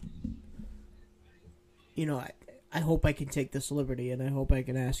go on. You know, I hope I can take this liberty and I hope I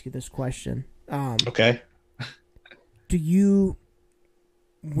can ask you this question. Okay. Do you,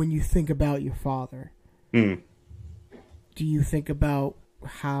 when you think about your father, do you think about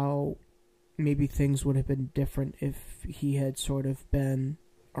how maybe things would have been different if he had sort of been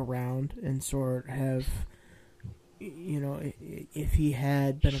around and sort of have, you know, if he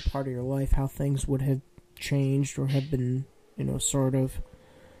had been a part of your life, how things would have changed or have been, you know, sort of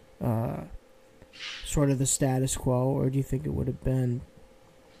the status quo, or do you think it would have been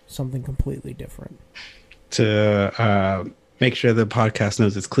something completely different? To make sure the podcast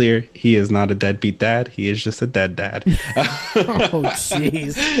knows it's clear, he is not a deadbeat dad. He is just a dead dad. Oh,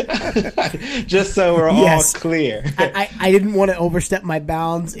 jeez. Just so we're all clear. I didn't want to overstep my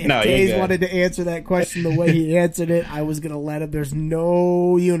bounds. If Gaze wanted to answer that question the way he answered it, I was going to let him. There's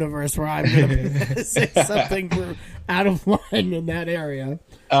no universe where I'm going to say something out of line in that area.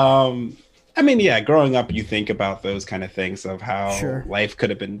 I mean, yeah, growing up, you think about those kind of things of how life could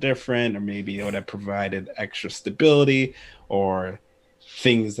have been different, or maybe it would have provided extra stability, or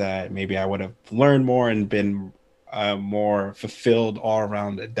things that maybe I would have learned more and been more fulfilled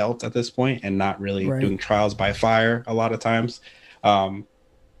all-around adult at this point, and not really doing trials by fire a lot of times.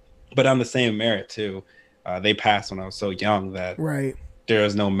 But on the same merit, too, they passed when I was so young that there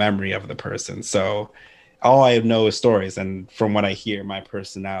was no memory of the person. So all I know is stories, and from what I hear, my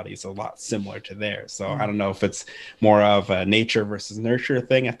personality is a lot similar to theirs. So I don't know if it's more of a nature versus nurture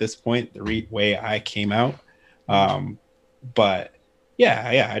thing at this point, the way I came out. But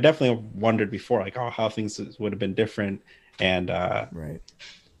yeah, I definitely wondered before, like, how things would have been different. And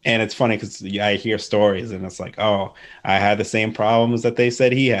and it's funny because I hear stories and it's like, oh, I had the same problems that they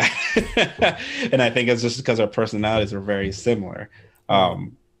said he had. And I think it's just because our personalities are very similar.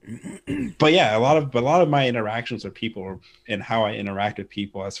 But yeah, a lot of my interactions with people and how I interact with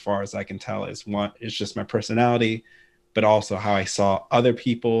people, as far as I can tell, is just my personality, but also how I saw other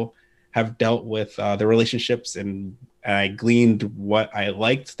people have dealt with their relationships, and I gleaned what I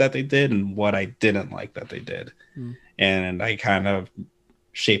liked that they did and what I didn't like that they did. And I kind of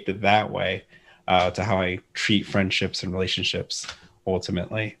shaped it that way to how I treat friendships and relationships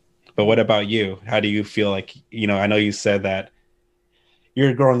ultimately. But what about you? How do you feel like, you know, I know you said that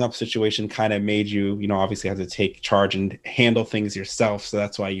your growing up situation kind of made you, you know, obviously have to take charge and handle things yourself. So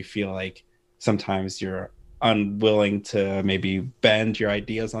that's why you feel like sometimes you're unwilling to maybe bend your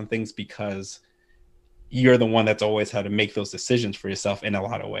ideas on things, because you're the one that's always had to make those decisions for yourself in a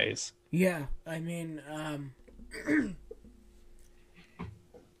lot of ways. Yeah. I mean, I'm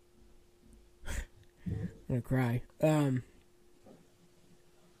gonna cry. I'm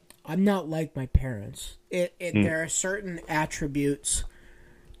not like my parents. There are certain attributes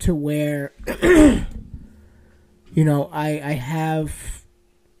to where, you know, I have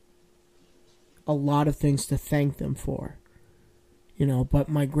a lot of things to thank them for, you know, but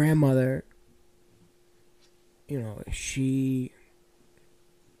my grandmother, you know,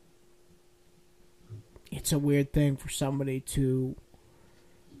 it's a weird thing for somebody to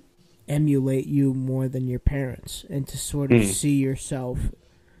emulate you more than your parents, and to sort of see yourself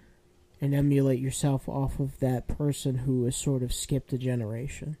and emulate yourself off of that person who has sort of skipped a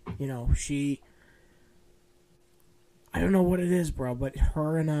generation. You know, I don't know what it is, bro, but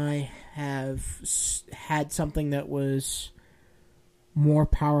her and I have had something that was more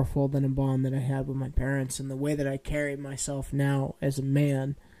powerful than a bond that I had with my parents. And the way that I carry myself now as a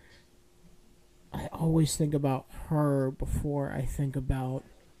man, I always think about her before I think about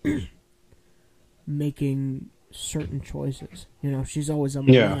making certain choices. You know, she's always on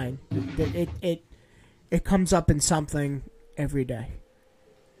my mind. It comes up in something every day.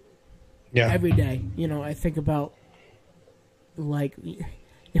 Yeah. Every day. You know, I think about, like,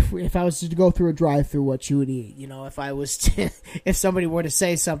 if I was to go through a drive-through, what you would eat. You know, if I was to, if somebody were to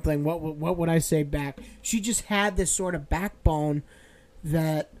say something, what would I say back? She just had this sort of backbone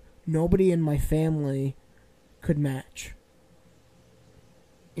that nobody in my family could match.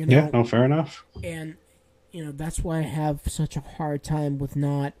 You know? Yeah, no, fair enough. And, you know, that's why I have such a hard time with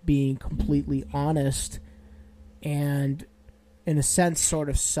not being completely honest and, in a sense, sort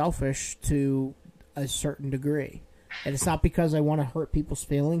of selfish to a certain degree. And it's not because I want to hurt people's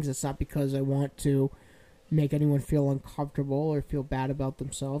feelings. It's not because I want to make anyone feel uncomfortable or feel bad about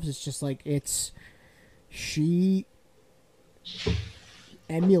themselves. It's just like, she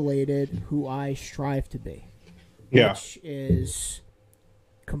emulated who I strive to be. Yeah. Which is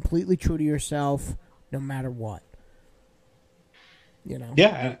completely true to yourself no matter what. You know?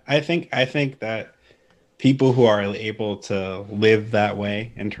 Yeah, I think that people who are able to live that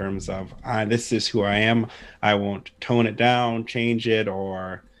way in terms of, this is who I am, I won't tone it down, change it,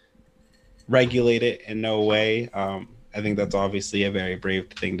 or regulate it in no way. I think that's obviously a very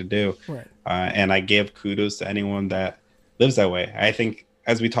brave thing to do. Right. And I give kudos to anyone that lives that way. I think,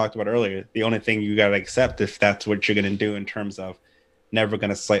 as we talked about earlier, the only thing you got to accept, if that's what you're going to do in terms of never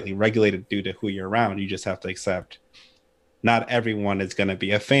going to slightly regulate it due to who you're around, you just have to accept not everyone is going to be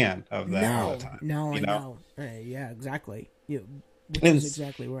a fan of that all the time. No, you know? Yeah, exactly. Which And- is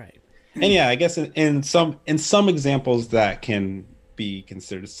exactly right. And yeah, I guess in some examples that can be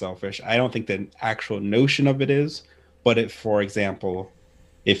considered selfish. I don't think the actual notion of it is, but if, for example,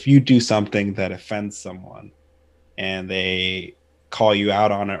 if you do something that offends someone and they call you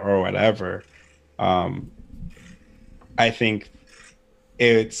out on it or whatever, I think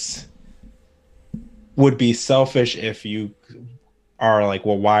would be selfish if you are like,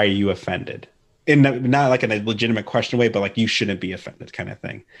 well, why are you offended? In not like in a legitimate question way, but like, you shouldn't be offended kind of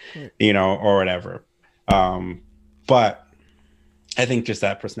thing, right. You know, or whatever. But I think just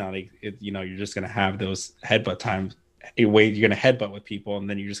that personality, you're just going to have those headbutt times. You're going to headbutt with people, and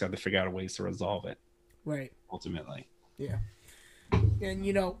then you just have to figure out ways to resolve it. Right. Ultimately. Yeah. And,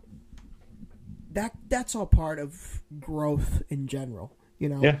 that's all part of growth in general,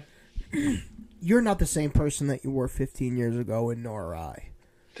 Yeah. You're not the same person that you were 15 years ago, and nor I.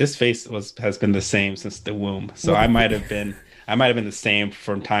 This face has been the same since the womb, so I might have been the same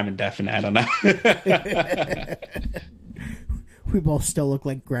from time indefinite. I don't know. We both still look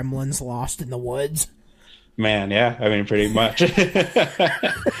like gremlins lost in the woods. Man, yeah, I mean, pretty much.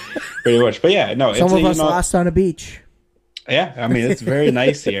 Pretty much, but yeah, no. Some of us lost on a beach. Yeah, I mean, it's very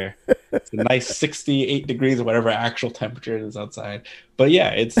nice here. It's a nice 68 degrees or whatever actual temperature it is outside. But yeah,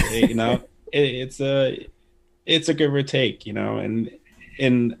 it's a give or take, and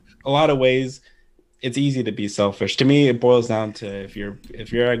in a lot of ways, it's easy to be selfish. To me, it boils down to if you're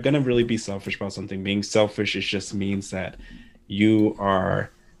gonna really be selfish about something, being selfish, it just means that you are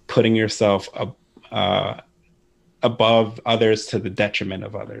putting yourself above others to the detriment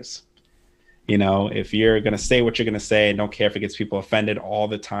of others. If you're going to say what you're going to say and don't care if it gets people offended all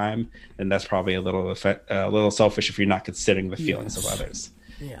the time, then that's probably a little selfish if you're not considering the feelings of others.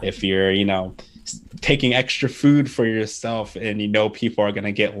 Yeah. If you're, taking extra food for yourself and people are going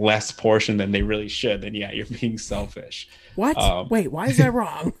to get less portion than they really should, then yeah, you're being selfish. What? Wait, why is that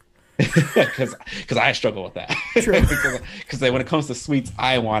wrong? Because I struggle with that. True. Because when it comes to sweets,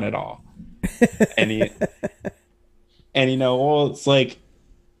 I want it all. And well, it's like,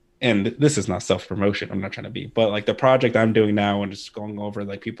 and this is not self-promotion, I'm not trying to be, but like the project I'm doing now and just going over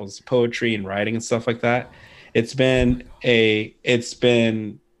like people's poetry and writing and stuff like that, there's been in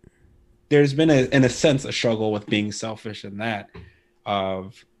a sense a struggle with being selfish in that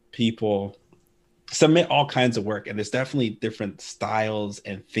of people submit all kinds of work, and there's definitely different styles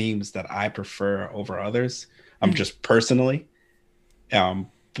and themes that I prefer over others. Just personally,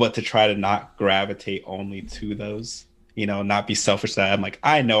 but to try to not gravitate only to those, not be selfish that I'm like,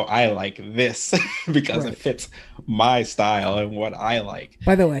 I know I like this because it fits my style and what I like.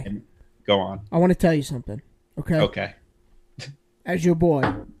 By the way, go on. I want to tell you something. Okay. As your boy,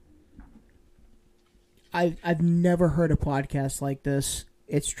 I've never heard a podcast like this.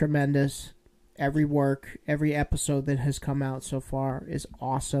 It's tremendous. Every episode that has come out so far is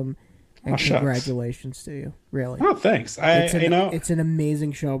awesome. And shucks. congratulations to you, really. Oh, thanks. It's an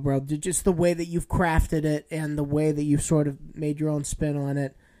amazing show, bro. Just the way that you've crafted it and the way that you've sort of made your own spin on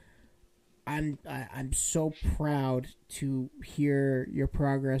it. I'm so proud to hear your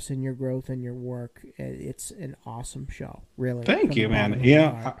progress and your growth and your work. It's an awesome show, really. Thank you, man.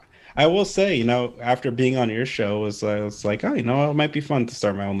 Yeah, I will say, after being on your show, I was like, oh, it might be fun to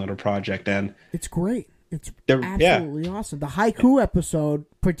start my own little project, and it's great. It's absolutely awesome. The haiku episode,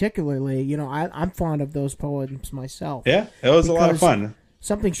 particularly, I'm fond of those poems myself. Yeah, it was a lot of fun.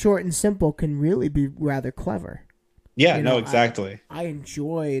 Something short and simple can really be rather clever. Yeah, exactly. I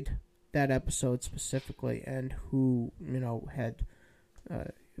enjoyed that episode specifically, and who had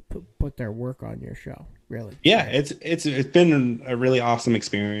put their work on your show. Really, yeah, it's been a really awesome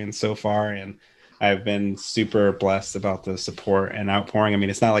experience so far, and I've been super blessed about the support and outpouring. I mean,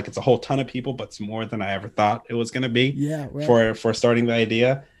 it's not like it's a whole ton of people, but it's more than I ever thought it was going to be. Yeah, right. For starting the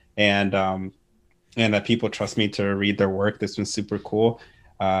idea, and that people trust me to read their work. This been super cool.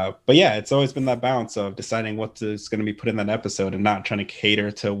 But yeah, it's always been that balance of deciding what is going to be put in that episode and not trying to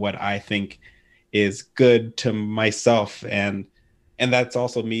cater to what I think is good to myself. And that's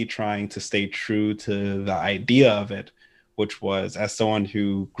also me trying to stay true to the idea of it, which was, as someone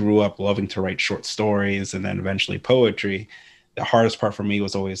who grew up loving to write short stories and then eventually poetry, the hardest part for me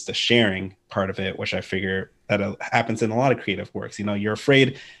was always the sharing part of it, which I figure that happens in a lot of creative works. You're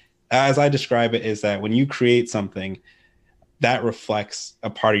afraid, as I describe it, is that when you create something, that reflects a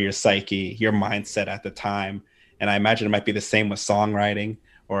part of your psyche, your mindset at the time. And I imagine it might be the same with songwriting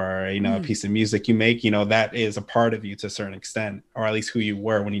or, a piece of music you make, that is a part of you to a certain extent, or at least who you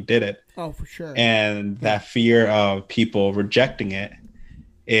were when you did it. Oh, for sure. And that fear of people rejecting it,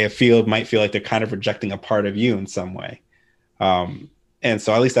 might feel like they're kind of rejecting a part of you in some way. And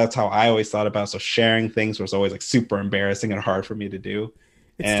so at least that's how I always thought about it. So sharing things was always like super embarrassing and hard for me to do.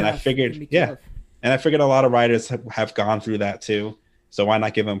 And I figured, and I figured a lot of writers have gone through that too. So why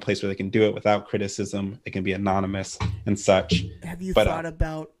not give them a place where they can do it without criticism? They can be anonymous and such. Have you thought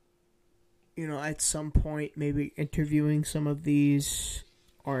about, at some point maybe interviewing some of these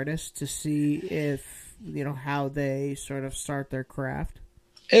artists to see if, how they sort of start their craft?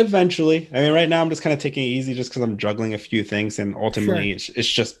 Eventually. I mean, right now I'm just kind of taking it easy just because I'm juggling a few things, and ultimately it's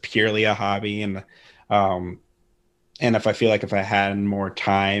just purely a hobby. And if I feel like if I had more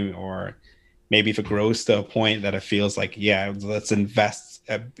time, or maybe if it grows to a point that it feels like, yeah, let's invest,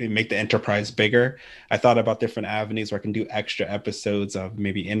 make the enterprise bigger. I thought about different avenues where I can do extra episodes of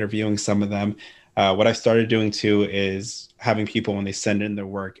maybe interviewing some of them. What I started doing too is having people, when they send in their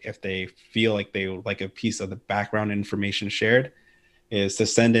work, if they feel like they would like a piece of the background information shared, is to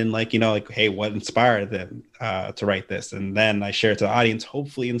send in hey, what inspired them to write this? And then I share it to the audience,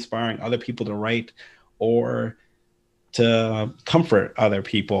 hopefully inspiring other people to write or to comfort other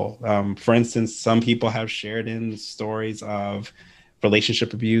people. For instance, some people have shared in stories of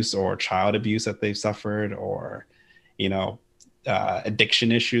relationship abuse or child abuse that they've suffered, or,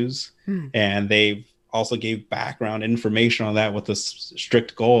 addiction issues. And they also gave background information on that with the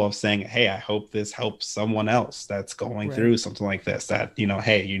strict goal of saying, hey, I hope this helps someone else that's going through something like this, that,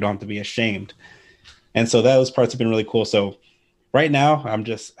 hey, you don't have to be ashamed. And so those parts have been really cool. So right now, I'm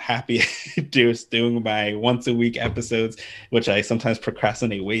just happy doing my once a week episodes, which I sometimes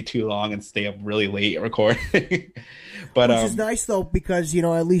procrastinate way too long and stay up really late recording. But which is nice though, because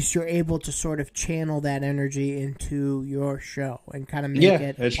at least you're able to sort of channel that energy into your show and kind of make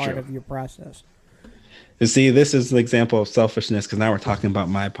it part of your process. You see, this is an example of selfishness, because now we're talking about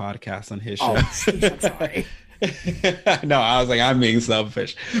my podcast on his show. Oh, geez, I'm sorry. No, I was like, I'm being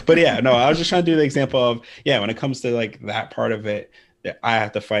selfish. But yeah, no, I was just trying to do the example of, when it comes to like that part of it, I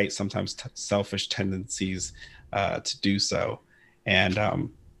have to fight sometimes selfish tendencies to do so. And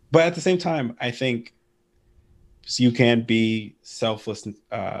but at the same time, I think you can be selfless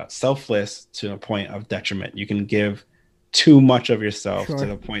to a point of detriment. You can give too much of yourself to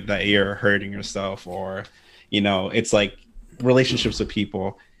the point that you're hurting yourself, or it's like relationships with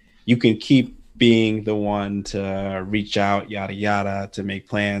people. You can keep being the one to reach out, yada yada, to make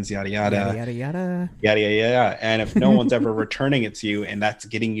plans, yada yada, yada yada, yada yada. And if no one's ever returning it to you, and that's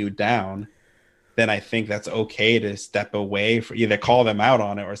getting you down, then I think that's okay to step away, for either call them out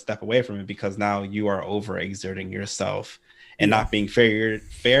on it or step away from it, because now you are overexerting yourself and not being fair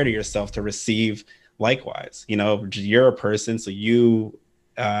to yourself to receive likewise. You're a person, so you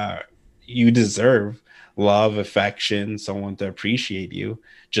deserve love, affection, someone to appreciate you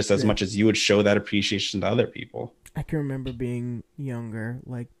just as much as you would show that appreciation to other people. I can remember being younger,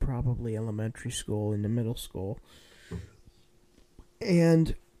 like probably elementary school into middle school,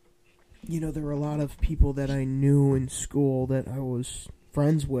 and there were a lot of people that I knew in school that I was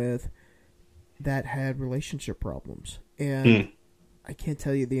friends with, that had relationship problems. And I can't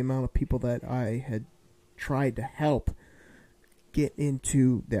tell you the amount of people that I had tried to help get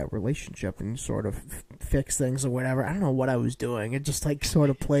into that relationship and sort of fix things or whatever. I don't know what I was doing. It just like sort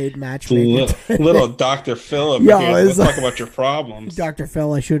of played matchmaking. Little Dr. Phil. Let's talk about your problems. Dr.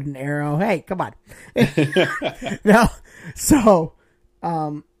 Phil, I shoot an arrow. Hey, come on. No. So,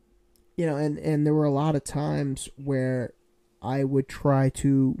 you know, and there were a lot of times where I would try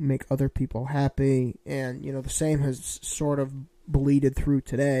to make other people happy. And, you know, the same has sort of bleeded through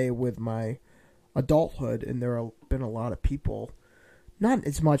today with my adulthood. And there have been a lot of people, not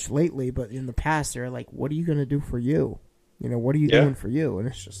as much lately, but in the past, they're like, what are you going to do for you? You know, what are you doing for you? And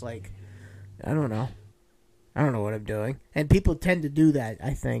it's just like, I don't know. I don't know what I'm doing. And people tend to do that,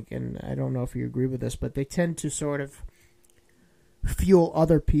 I think. And I don't know if you agree with this, but they tend to sort of fuel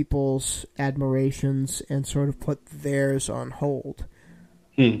other people's admirations and sort of put theirs on hold.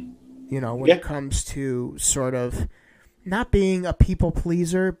 You know, when it comes to sort of not being a people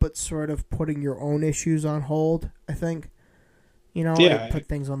pleaser, but sort of putting your own issues on hold, I think. You know, like put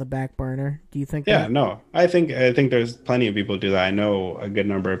things on the back burner. Do you think that? No. I think there's plenty of people who do that. I know a good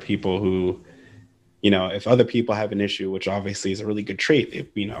number of people who, you know, if other people have an issue, which obviously is a really good trait, they,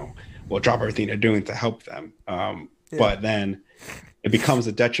 you know, will drop everything they're doing to help them. But then it becomes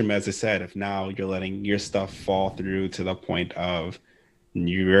a detriment, as I said, if now you're letting your stuff fall through to the point of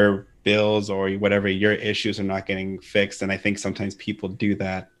your bills or whatever, your issues are not getting fixed. And I think sometimes people do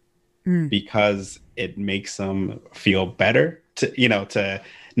that because it makes them feel better to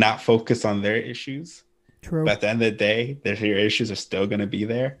not focus on their issues. True. But at the end of the day, your issues are still going to be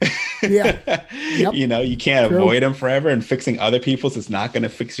there. Yeah. Yep. You know, you can't avoid them forever, and fixing other people's is not going to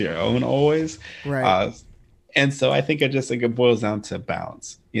fix your own always. Right. And so I think it boils down to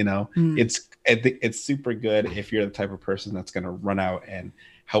balance. You know, it's super good if you're the type of person that's going to run out and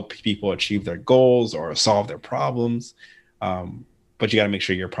help people achieve their goals or solve their problems. But you got to make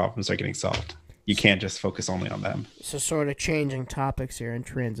sure your problems are getting solved. You can't just focus only on them. So sort of changing topics here and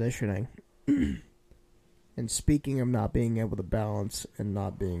transitioning. And speaking of not being able to balance and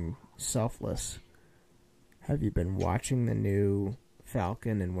not being selfless, have you been watching the new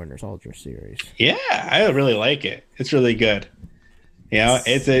Falcon and Winter Soldier series? Yeah, I really like it. It's really good. You know,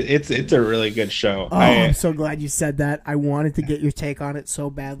 it's a really good show. Oh, I'm so glad you said that. I wanted to get your take on it so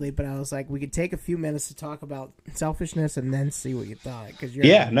badly, but I was like, we could take a few minutes to talk about selfishness and then see what you thought. Cause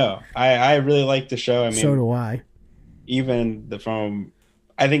I really like the show. I mean, so do I. Even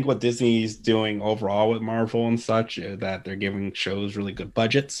I think what Disney's doing overall with Marvel and such, that they're giving shows really good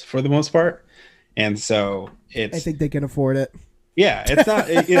budgets for the most part, and so I think they can afford it. Yeah, it's not.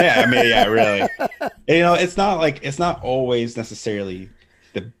 Really. You know, it's not always necessarily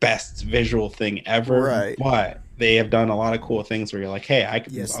the best visual thing ever, right? But they have done a lot of cool things where you're like, hey, I'm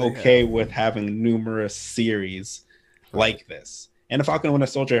okay with having numerous series like this. And the Falcon and Winter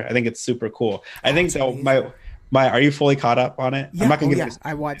Soldier, I think it's super cool. I think so. Are you fully caught up on it? Yeah, I'm not gonna get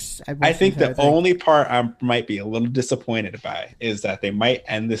I watched. I think the only part I might be a little disappointed by is that they might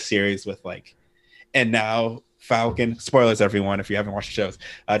end the series with like, and now Falcon. Spoilers, everyone, if you haven't watched the shows.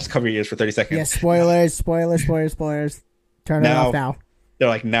 Just cover your ears for 30 seconds. Yeah, spoilers. Turn it off now. They're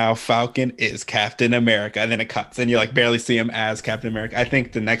like, now Falcon is Captain America, and then it cuts, and you like barely see him as Captain America. I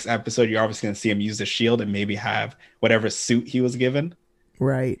think the next episode, you're obviously going to see him use the shield and maybe have whatever suit he was given.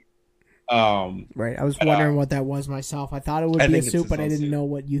 Right. Right. I was wondering what that was myself. I thought it would be a suit, but I didn't know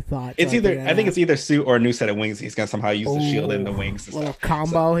what you thought. It's I think it's either suit or a new set of wings. He's going to somehow use the shield and the wings. And little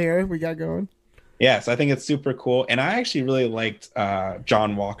combo here we got going. Yeah, so I think it's super cool, and I actually really liked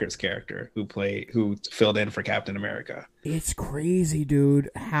John Walker's character who filled in for Captain America. It's crazy,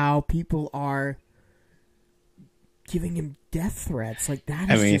 dude, how people are giving him death threats. Like that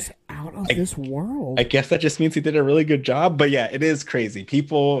is just out of this world. I guess that just means he did a really good job. But yeah, it is crazy.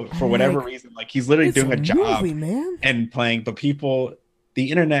 People, for whatever reason, like he's literally doing a job man. And playing. But people, the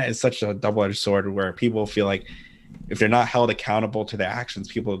internet is such a double-edged sword where people feel like if they're not held accountable to their actions,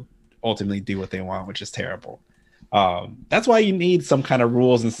 people ultimately do what they want, which is terrible. That's why you need some kind of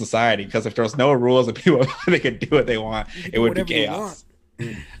rules in society, because if there was no rules and people they could do what they want, it would be chaos.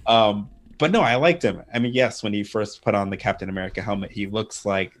 But no, I liked him. I mean, yes, when he first put on the Captain America helmet, he looks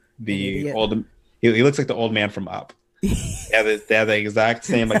like he looks like the old man from Up. They have the exact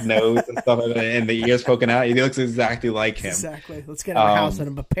same like nose and stuff like that, and the ears poking out. He looks exactly like him. Exactly. Let's get him a house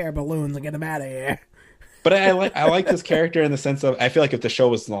and a pair of balloons and get him out of here. But I like this character in the sense of I feel like if the show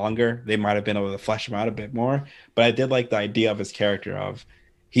was longer, they might have been able to flesh him out a bit more. But I did like the idea of his character of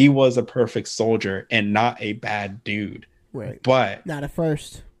he was a perfect soldier and not a bad dude. Right. But not at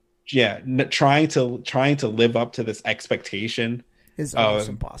first. Yeah, trying to live up to this expectation is almost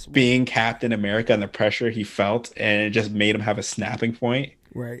impossible. Being Captain America and the pressure he felt, and it just made him have a snapping point.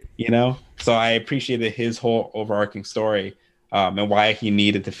 Right. You know, so I appreciated his whole overarching story, and why he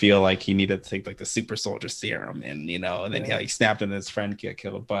needed to feel like he needed to take like the super soldier serum, and and then he snapped and his friend get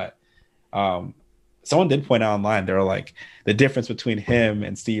killed. But someone did point out online, they were like, the difference between him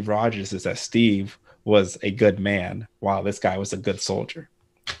and Steve Rogers is that Steve was a good man while this guy was a good soldier.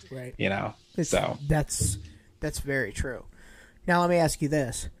 Right. So that's very true. Now let me ask you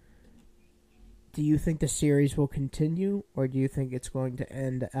this. Do you think the series will continue, or do you think it's going to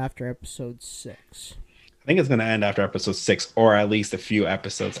end after episode 6? I think it's going to end after episode 6, or at least a few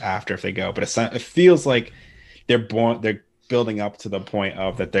episodes after if they go. But it feels like they're building up to the point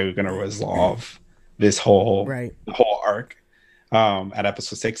of that they're going to resolve this whole arc at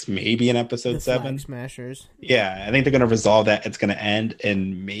episode 6, maybe in episode 7. Flag Smashers. Yeah, I think they're going to resolve that. It's going to end,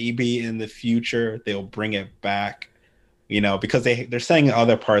 and maybe in the future they'll bring it back. Because they're saying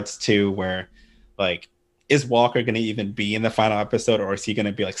other parts too, where like, is Walker going to even be in the final episode, or is he going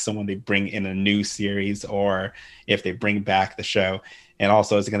to be like someone they bring in a new series, or if they bring back the show? And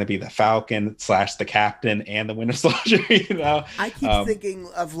also, is it going to be the Falcon / the Captain and the Winter Soldier? I keep thinking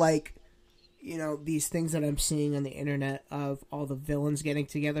of like, these things that I'm seeing on the internet of all the villains getting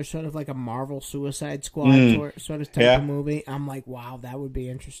together, sort of like a Marvel Suicide Squad sort of type of movie. I'm like, wow, that would be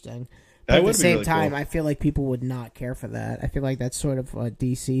interesting. But at the same really time, cool. I feel like people would not care for that. I feel like that's sort of a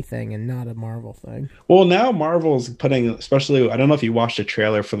DC thing and not a Marvel thing. Well, now Marvel's putting, especially, I don't know if you watched the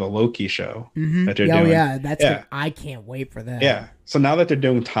trailer for the Loki show that they're doing. Yeah, good. I can't wait for that. Yeah. So now that they're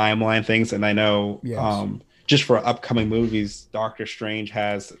doing timeline things, and I know just for upcoming movies, Doctor Strange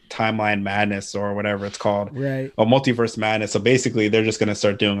has Timeline Madness or whatever it's called. Right. Or Multiverse Madness. So basically, they're just going to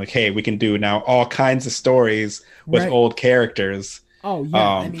start doing like, hey, we can do now all kinds of stories with old characters. Oh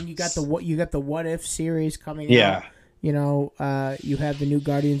yeah, I mean you got the What If series coming out. You have the new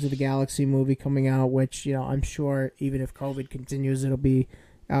Guardians of the Galaxy movie coming out, which I'm sure even if COVID continues, it'll be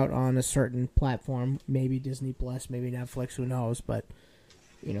out on a certain platform, maybe Disney Plus, maybe Netflix, who knows? But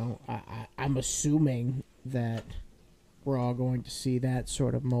I'm assuming that we're all going to see that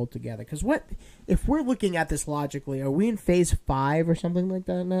sort of mold together. Because if we're looking at this logically, are we in phase 5 or something like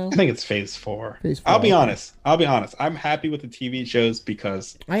that now? I think it's phase 4. I'll be honest. I'm happy with the TV shows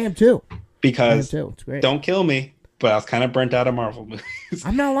because I am too. Because it's great. Don't kill me, but I was kind of burnt out of Marvel movies.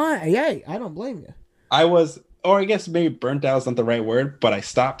 I'm not lying. Yay, I don't blame you. I was, or I guess maybe burnt out is not the right word, but I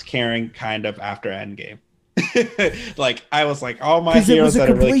stopped caring kind of after Endgame. Like I was like, all my heroes that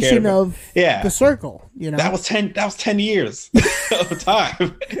I really cared about. Of the circle, that was 10 years of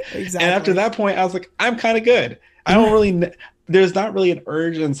time. Exactly. And after that point I was like, I'm kind of good. I don't really, there's not really an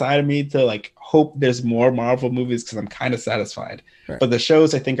urge inside of me to like hope there's more Marvel movies because I'm kind of satisfied. Right. But the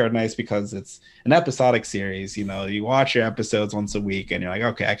shows I think are nice because it's an episodic series. You watch your episodes once a week and you're like,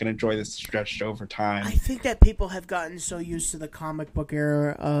 okay, I can enjoy this stretched over time. I think that people have gotten so used to the comic book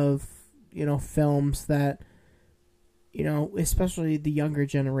era of films that, especially the younger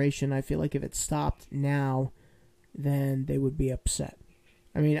generation, I feel like if it stopped now, then they would be upset.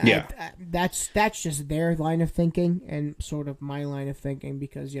 I mean, that's just their line of thinking and sort of my line of thinking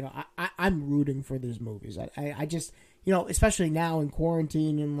because, I'm rooting for these movies. I just, especially now in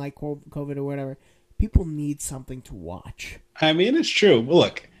quarantine and like COVID or whatever, people need something to watch. I mean, it's true. Well,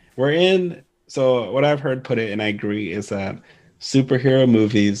 look, so what I've heard put it, and I agree, is that superhero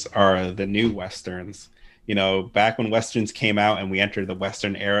movies are the new Westerns. Back when Westerns came out and we entered the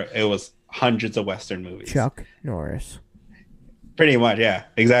Western era, it was hundreds of Western movies. Chuck Norris. Pretty much, yeah,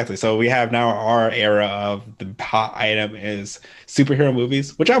 exactly. So we have now our era of the hot item is superhero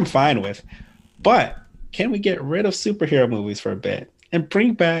movies, which I'm fine with. But can we get rid of superhero movies for a bit and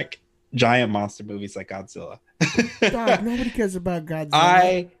bring back giant monster movies like Godzilla? Dog, nobody cares about Godzilla.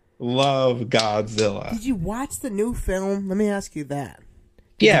 I love Godzilla. Did you watch the new film? Let me ask you that.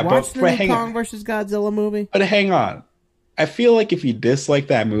 Yeah, watch the new Kong versus Godzilla movie? But hang on. I feel like if you dislike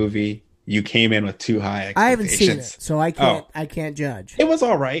that movie, you came in with too high expectations. I haven't seen it, so I can't judge. It was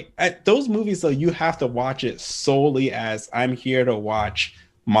all right. Those movies, though, you have to watch it solely as I'm here to watch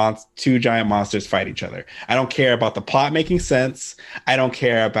two giant monsters fight each other. I don't care about the plot making sense. I don't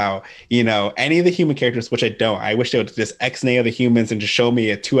care about, any of the human characters, which I don't. I wish they would just X-nay of the humans and just show me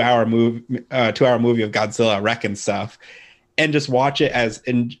a 2-hour movie of Godzilla wrecking stuff. And just watch it as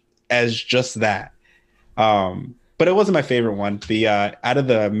just that. But it wasn't my favorite one. The out of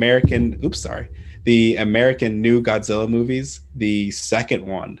the American new Godzilla movies, the second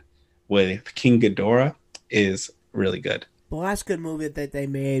one with King Ghidorah is really good. The last good movie that they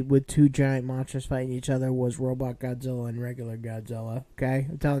made with two giant monsters fighting each other was Robot Godzilla and regular Godzilla. Okay,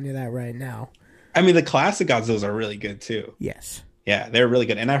 I'm telling you that right now. I mean, the classic Godzillas are really good too. Yes. Yeah, they're really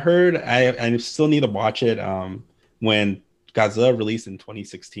good. And I heard I still need to watch it when Godzilla released in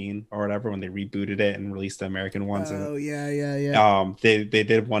 2016 or whatever, when they rebooted it and released the American ones. And Oh yeah. they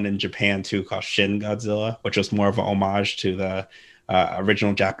did one in Japan too called Shin Godzilla, which was more of a homage to the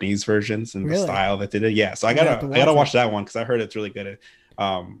original Japanese versions and the Really? style that they did. Yeah, so I might have to I gotta watch watch that one because I heard it's really good.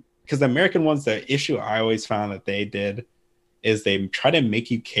 Because the American ones, the issue I always found that they did is they try to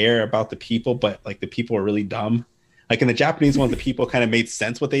make you care about the people, but like the people are really dumb. Like in the Japanese ones, the people kind of made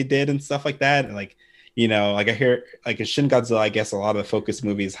sense what they did and stuff like that. And like, you know, like I hear like in Shin Godzilla, I guess a lot of the focus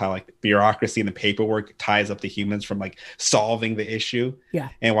movies how like the bureaucracy and the paperwork ties up the humans from like solving the issue. Yeah.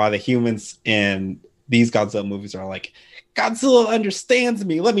 And while the humans in these Godzilla movies are like, Godzilla understands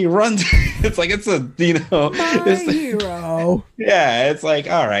me. Let me run. It's like it's a My hero. Yeah, it's like,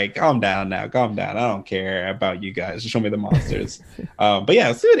 all right, calm down now, calm down. I don't care about you guys. Just show me the monsters. But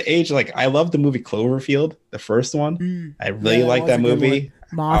yeah, through the age, like I love the movie Cloverfield, the first one. I really like that movie.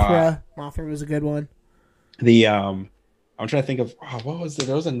 Mothra was a good one. I'm trying to think of what was it?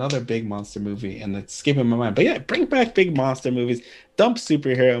 There was another big monster movie, and it's skipping my mind. But yeah, bring back big monster movies, dump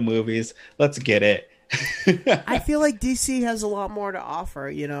superhero movies. Let's get it. I feel like DC has a lot more to offer.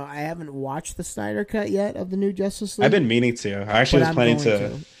 You know, I haven't watched the Snyder Cut yet of the new Justice League. I've been meaning to. I actually was planning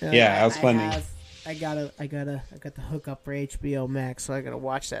to. Yeah, I was planning. I got the hookup for HBO Max, so I gotta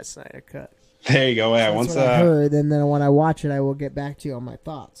watch that Snyder Cut. There you go. Yeah, so once I heard, and then when I watch it, I will get back to you on my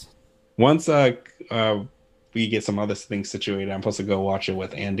thoughts. Once we get some other things situated, I'm supposed to go watch it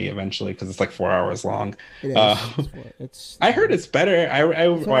with Andy eventually because it's like 4 hours long. It is. I heard it's better. I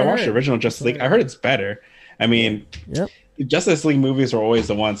watched the original Justice League. I heard it's better. I mean, Justice League movies are always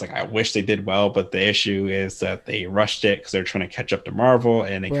the ones like I wish they did well, but the issue is that they rushed it because they're trying to catch up to Marvel,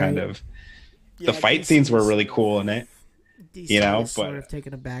 and they kind of the fight scenes were really cool in it. DC but sort of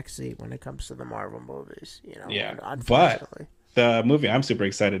taking a backseat when it comes to the Marvel movies. You know, yeah, unfortunately. But the movie I'm super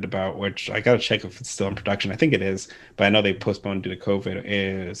excited about, which I gotta check if it's still in production. I think it is, but I know they postponed due to COVID.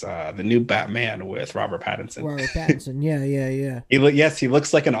 Is the new Batman with Robert Pattinson? Robert Pattinson, yeah. He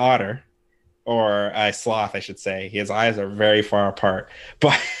looks like an otter, or a sloth, I should say. His eyes are very far apart,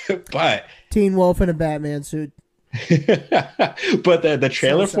 but Teen Wolf in a Batman suit. But the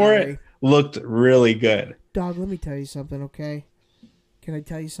trailer for it looked really good. Dog, let me tell you something, okay? Can I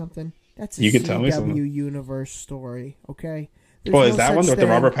tell you something? That's a you can tell me something. CW universe story, okay? Is that one with the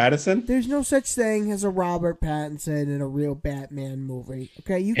Robert Pattinson? There's no such thing as a Robert Pattinson in a real Batman movie.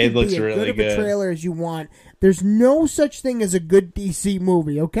 Okay, you can be as good of a trailer as you want. There's no such thing as a good DC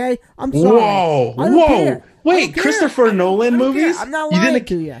movie. Okay, I'm sorry. Whoa! Wait, Christopher Nolan movies? I'm not lying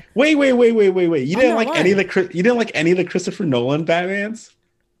to you. Wait! You didn't like any of the Christopher Nolan Batmans?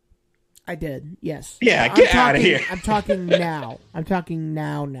 I did. Yes. Yeah, get out of here. I'm talking now. I'm talking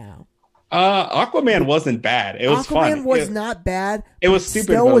now. Aquaman wasn't bad. It was fun. Aquaman was not bad. It was stupid.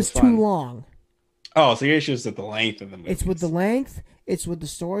 Still but it was fun. too long. Oh, so your issue is with the length of the movie. It's with the length. It's with the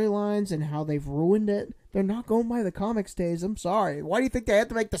storylines and how they've ruined it. They're not going by the comics days. I'm sorry. Why do you think they had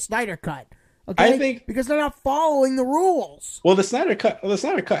to make the Snyder Cut? Okay? I think because they're not following the rules. Well, the Snyder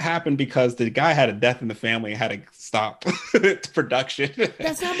Cut happened because the guy had a death in the family and had to stop production.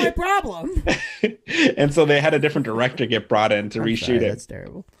 That's not my problem. And so they had a differerent director get brought in to reshoot it. That's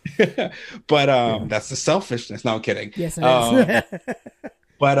terrible. But that's the selfishness. No, I'm kidding. Yes, it is.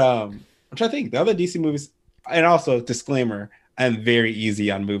 But I'm trying to think. The other DC movies, and also disclaimer, I'm very easy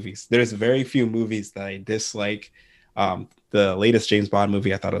on movies. There's very few movies that I dislike. The latest James Bond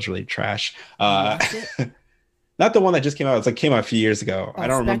movie I thought was really trash. Not the one that just came out. Came out a few years ago. I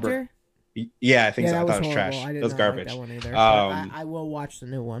don't remember. Yeah, I think so. I thought it was trash. It was garbage. Like that one either, I will watch the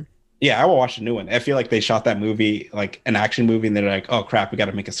new one. Yeah, I will watch the new one. I feel like they shot that movie like an action movie, and they're like, "Oh crap, we got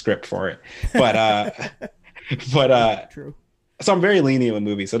to make a script for it." But true. So I'm very lenient with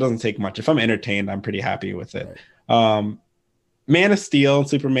movies, so it doesn't take much. If I'm entertained, I'm pretty happy with it. Right. Man of Steel and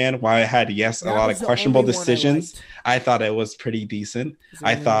Superman, while I had a lot of questionable decisions, I thought it was pretty decent.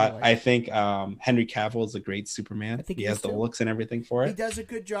 I think Henry Cavill is a great Superman. He has the looks and everything for it. He does a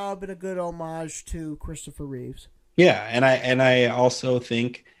good job and a good homage to Christopher Reeves. Yeah, and I also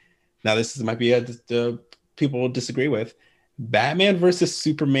think now might be the people will disagree with. Batman versus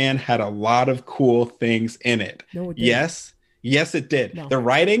Superman had a lot of cool things in it. No, it didn't. Yes, it did. No. The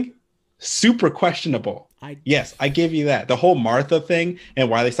writing, super questionable. Yes, I give you that. The whole Martha thing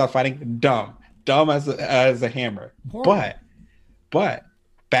and why they stopped fighting, dumb as a hammer. Horrible. But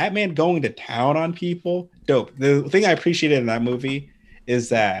Batman going to town on people, dope. The thing I appreciated in that movie is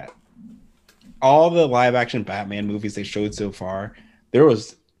that all the live action Batman movies they showed so far, there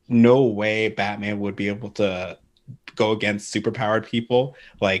was no way Batman would be able to go against superpowered people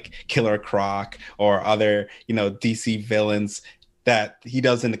like Killer Croc or other, DC villains that he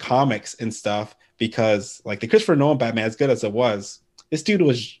does in the comics and stuff, because like the Christopher Nolan Batman, as good as it was, this dude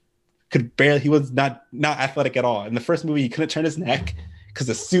he was not athletic at all. In the first movie, he couldn't turn his neck because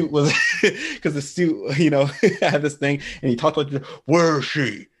the suit was had this thing, and he talked like, where is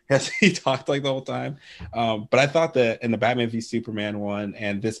she? Yes, he talked like the whole time. But I thought that in the Batman v Superman one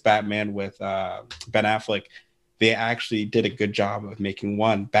and this Batman with Ben Affleck, they actually did a good job of making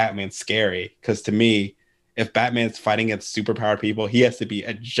one Batman scary. Because to me, if Batman's fighting against superpowered people, he has to be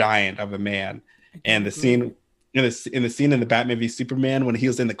a giant of a man. And the scene in the scene in the Batman v Superman when he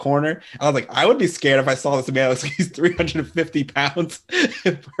was in the corner, I was like, I would be scared if I saw this man. Looks like he's 350 pounds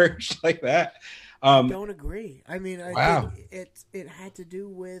perched like that. I don't agree. I mean, I think it had to do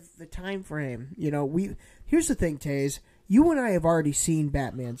with the time frame. Here's the thing, Taze. You and I have already seen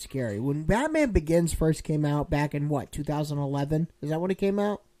Batman Scary. When Batman Begins first came out back in 2011? Is that when it came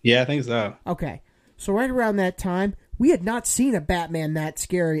out? Yeah, I think so. Okay. So right around that time, we had not seen a Batman that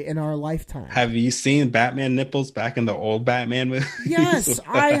scary in our lifetime. Have you seen Batman nipples back in the old Batman movie? Yes,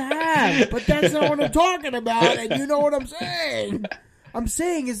 I have. But that's not what I'm talking about, and you know what I'm saying. I'm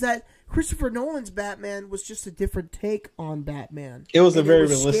saying is that Christopher Nolan's Batman was just a different take on Batman. It was a very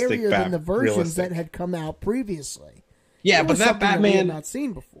realistic Batman. Scarier than the versions that had come out previously. Yeah, but that Batman we had not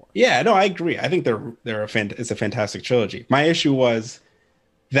seen before. Yeah, no, I agree. I think it's a fantastic trilogy. My issue was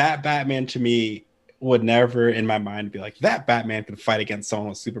that Batman to me would never in my mind be like, that Batman could fight against someone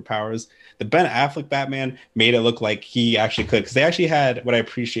with superpowers. The Ben Affleck Batman made it look like he actually could, because they actually had what I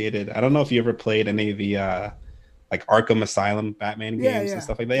appreciated. I don't know if you ever played any of the like Arkham Asylum Batman games and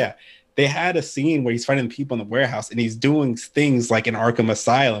stuff like that. Yeah. They had a scene where he's fighting people in the warehouse and he's doing things like in Arkham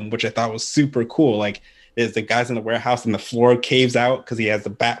Asylum, which I thought was super cool. Like there's the guys in the warehouse and the floor caves out because he has the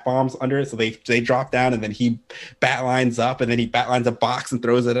bat bombs under it. So they drop down and then he bat lines up and then he bat lines a box and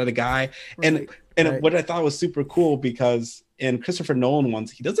throws it at a guy. Right. And what I thought was super cool, because in Christopher Nolan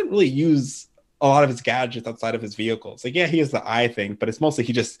ones, he doesn't really use a lot of his gadgets outside of his vehicles. Like, yeah, he has the eye thing, but it's mostly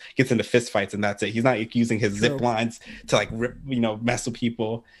he just gets into fist fights and that's it. He's not using his zip lines to like rip, mess with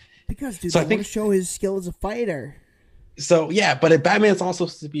people. Because dude, I want to show his skill as a fighter. So yeah, but Batman's also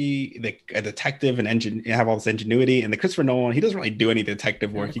supposed to be a detective and have all this ingenuity. And the Christopher Nolan, he doesn't really do any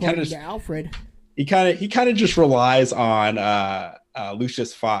detective work. He kind of just Alfred. He kind of just relies on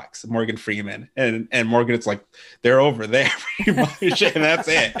Lucius Fox, Morgan Freeman, and Morgan. It's like they're over there pretty much, and that's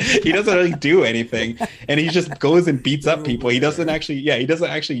it. He doesn't really do anything, and he just goes and beats up people. He doesn't actually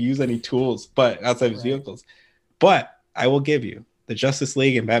use any tools, but outside his vehicles. But I will give you the Justice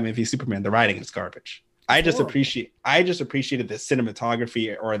League and Batman v Superman. The writing is garbage. I just appreciated the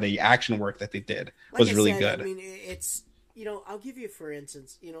cinematography or the action work that they did was really good. I mean, it's. I'll give you, for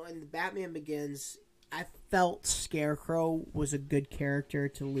instance, in the Batman Begins, I felt Scarecrow was a good character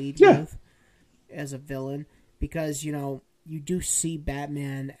to lead with as a villain, because, you do see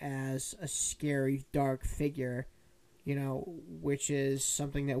Batman as a scary, dark figure, which is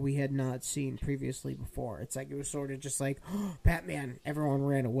something that we had not seen previously before. It's like, it was sort of just like, oh, Batman, everyone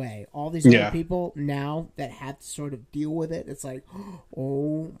ran away. All these other people now that have to sort of deal with it, it's like,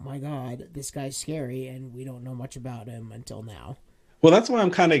 oh my God, this guy's scary, and we don't know much about him until now. Well, that's why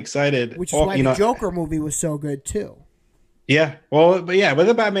I'm kind of excited. Which is why the Joker movie was so good too. Yeah, well, but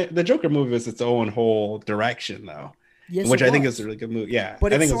the Joker movie was its own whole direction, though. Yes, which I think is a really good movie. Yeah,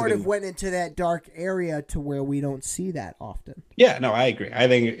 but it sort of went into that dark area to where we don't see that often. Yeah, no, I agree. I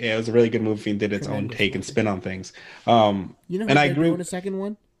think it was a really good movie and did its own take and spin on things. And I agree. Doing a second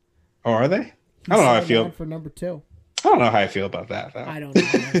one? Oh, are they? I don't know how I feel for number 2. I don't know how I feel about that, though. I don't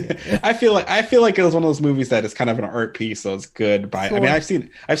know. I feel like it was one of those movies that is kind of an art piece, so it's good. Sure. I mean,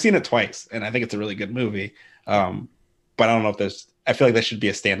 I've seen it twice, and I think it's a really good movie. But I don't know if I feel like that should be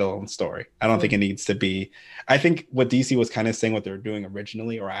a standalone story. I don't think it needs to be. I think what DC was kind of saying what they were doing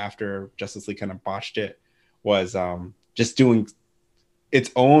originally, or after Justice League kind of botched it, was just doing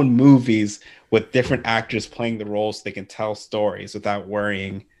its own movies with different actors playing the roles so they can tell stories without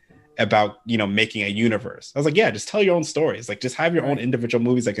worrying about, making a universe. I was like, yeah, just tell your own stories. Like, just have your own individual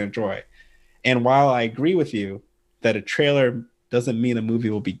movies I can enjoy. And while I agree with you that a trailer doesn't mean a movie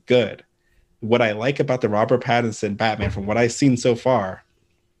will be good, what I like about the Robert Pattinson Batman, from what I've seen so far,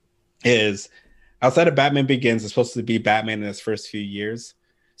 is outside of Batman Begins, it's supposed to be Batman in his first few years.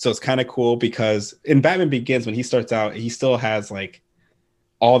 So it's kind of cool because in Batman Begins, when he starts out, he still has like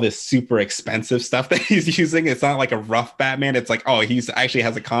all this super expensive stuff that he's using. It's not like a rough Batman. It's like, oh, he's actually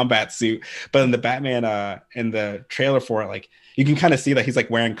has a combat suit. But in the Batman, in the trailer for it, like, you can kind of see that he's like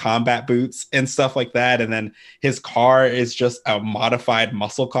wearing combat boots and stuff like that. And then his car is just a modified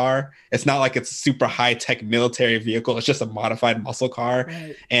muscle car. It's not like it's a super high tech military vehicle. It's just a modified muscle car.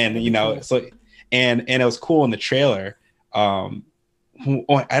 Right. And, cool. So, and it was cool in the trailer.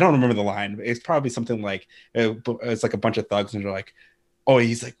 I don't remember the line. But it's probably something like it's like a bunch of thugs and they're like, oh,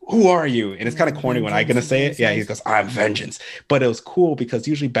 he's like, who are you? And it's kind of corny when I'm gonna say it. Yeah, he goes, I'm vengeance. But it was cool because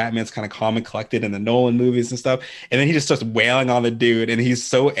usually Batman's kind of calm and collected in the Nolan movies and stuff. And then he just starts wailing on the dude and he's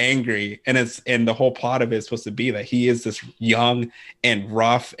so angry. And the whole plot of it is supposed to be that he is this young and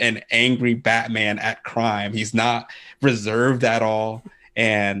rough and angry Batman at crime. He's not reserved at all.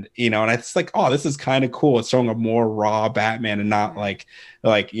 And and it's like, oh, this is kind of cool. It's showing a more raw Batman and not like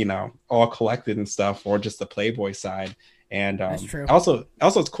all collected and stuff, or just the Playboy side. And That's true. also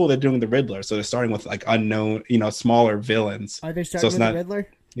it's cool they're doing the Riddler, so they're starting with like unknown, smaller villains. Are they starting with the Riddler?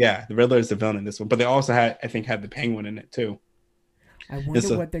 Yeah, the Riddler is the villain in this one, but they also had the Penguin in it too. I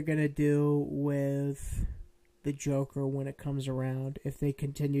wonder what they're gonna do with the Joker when it comes around. If they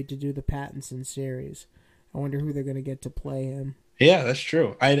continue to do the Pattinson series, I wonder who they're gonna get to play him. Yeah, that's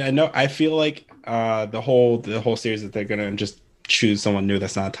true. I know. I feel like the whole series that they're gonna just choose someone new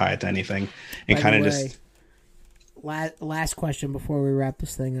that's not tied to anything, and kind of just. Last question before we wrap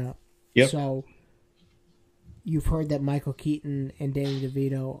this thing up. Yep. So, you've heard that Michael Keaton and Danny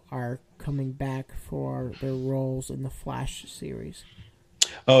DeVito are coming back for their roles in the Flash series.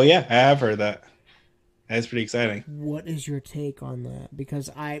 Oh yeah, I have heard that. That's pretty exciting. What is your take on that? Because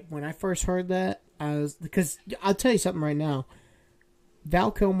when I first heard that, because I'll tell you something right now.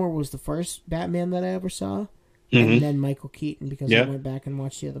 Val Kilmer was the first Batman that I ever saw, and then Michael Keaton, because I went back and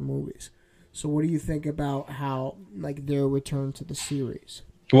watched the other movies. So what do you think about how their return to the series?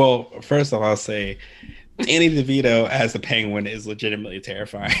 Well, first off, I'll say Danny DeVito as the Penguin is legitimately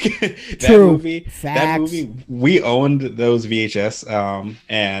terrifying. True. That movie, we owned those VHS,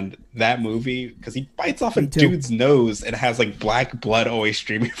 and that movie, because he bites off a dude's nose and has like black blood always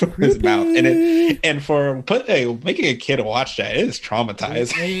streaming from his mouth, and for making a kid watch that, it is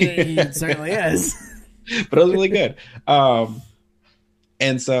traumatizing. It certainly is. But it was really good.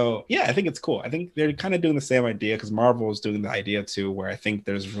 And so, yeah, I think it's cool. I think they're kind of doing the same idea because Marvel is doing the idea too, where I think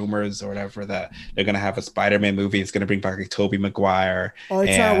there's rumors or whatever that they're going to have a Spider-Man movie. It's going to bring back like Tobey Maguire. Oh,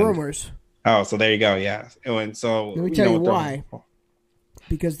 it's not rumors. Oh, so there you go. Yeah. And so let me tell you why.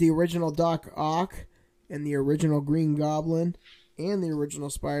 Because the original Doc Ock and the original Green Goblin and the original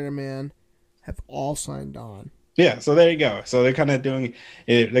Spider-Man have all signed on. Yeah. So there you go. So they're kind of doing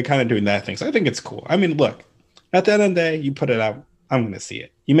it. They're kind of doing that thing. So I think it's cool. I mean, look, at the end of the day, you put it out. I'm going to see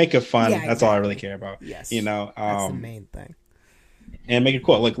it. You make it fun. Yeah, that's all I really care about. Yes. That's the main thing. And make it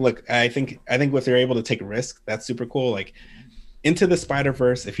cool. Look, I think if they're able to take a risk, that's super cool. Like Into the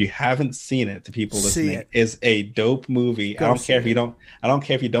Spider-Verse, if you haven't seen it, to people listening, is a dope movie. I don't care if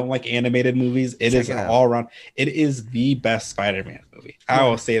you don't like animated movies. It is all around. It is the best Spider-Man movie. I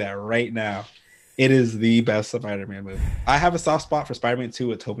will say that right now. It is the best Spider-Man movie. I have a soft spot for Spider-Man 2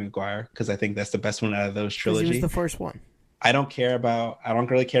 with Tobey Maguire because I think that's the best one out of those trilogy. He was the first one. I don't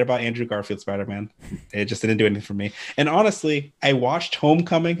really care about Andrew Garfield Spider-Man. It just didn't do anything for me. And honestly, I watched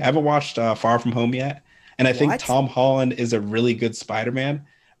Homecoming. I haven't watched Far From Home yet. And I think Tom Holland is a really good Spider-Man.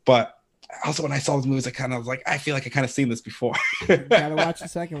 But also when I saw those movies, I kind of was like, I feel like I kind of seen this before. Gotta watch the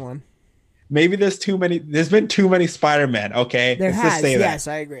second one. Maybe there's been too many Spider-Man. Okay. Yes,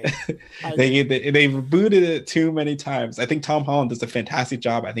 I agree. They rebooted it too many times. I think Tom Holland does a fantastic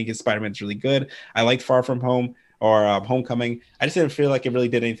job. I think his Spider-Man is really good. I liked Far From Home. Or Homecoming. I just didn't feel like it really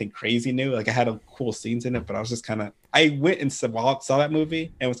did anything crazy new. Like I had cool scenes in it, but I was just kind of. I went and saw that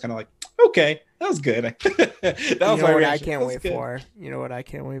movie and was kind of like, okay, that was good. that was my reaction. I can't wait for. You know what I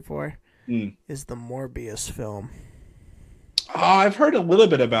can't wait for is the Morbius film. Oh, I've heard a little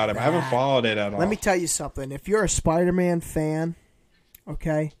bit about it. I haven't followed it at all. Let me tell you something. If you're a Spider-Man fan,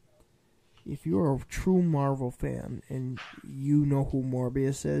 okay. If you're a true Marvel fan and you know who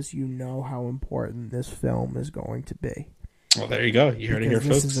Morbius is, you know how important this film is going to be. Well, there you go. You heard it here,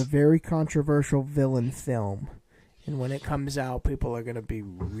 folks. This is a very controversial villain film. And when it comes out, people are going to be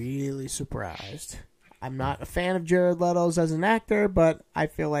really surprised. I'm not a fan of Jared Leto's as an actor, but I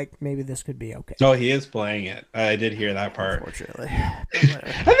feel like maybe this could be okay. Oh, he is playing it. I did hear that part. Unfortunately. I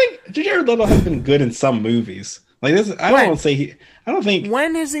think Jared Leto has been good in some movies. Like this, I don't think.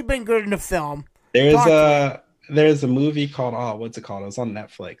 When has he been good in a film? There's a movie called what's it called? It was on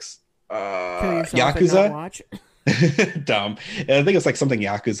Netflix. Yakuza. Dumb. I think it's like something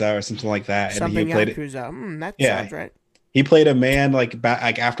Yakuza or something like that. Something and he played Yakuza. That sounds right. He played a man like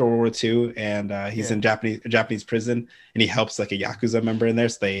after World War II, and he's in Japanese prison, and he helps like a Yakuza member in there.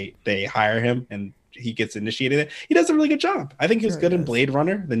 So they hire him, and he gets initiated. He does a really good job. I think he was good in Blade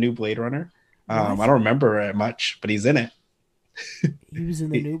Runner, the new Blade Runner. I don't remember it much, but he's in it. He was in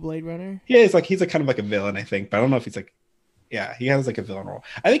the new Blade Runner? Yeah, he's a kind of like a villain, I think, but I don't know if he's like Yeah, he has like a villain role.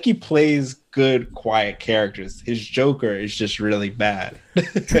 I think he plays good, quiet characters. His Joker is just really bad.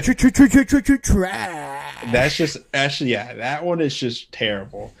 That's just actually, yeah, that one is just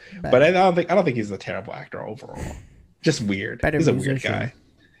terrible. But I don't think he's a terrible actor overall. Just weird. He's a weird guy.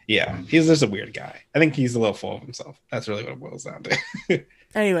 Yeah, he's just a weird guy. I think he's a little full of himself. That's really what it boils down to.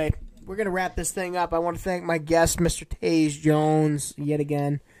 Anyway, we're going to wrap this thing up. I want to thank my guest, Mr. Taze Jones, yet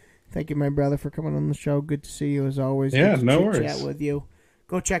again. Thank you, my brother, for coming on the show. Good to see you, as always. Yeah, Good to no worries. chat with you.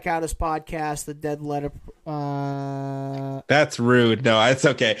 Go check out his podcast, The Dead Letter. That's rude. No, it's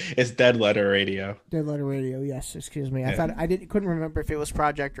okay. It's Dead Letter Radio. Dead Letter Radio, yes. Excuse me. I thought couldn't remember if it was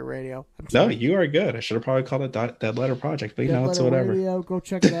Project or Radio. No, you are good. I should have probably called it Dead Letter Project, but it's whatever. Radio. Go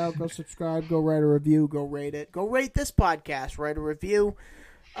check it out. Go subscribe. Go write a review. Go rate it. Go rate this podcast. Write a review.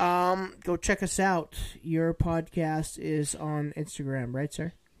 Go check us out. Your podcast is on Instagram, right,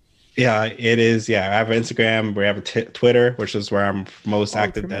 sir? Yeah, it is. Yeah, I have Instagram. We have a Twitter, which is where I'm most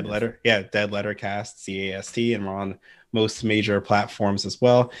active. Tremendous. Dead Letter. Yeah, Dead Letter Cast, CAST, and we're on most major platforms as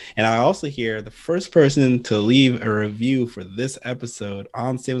well. And I also hear the first person to leave a review for this episode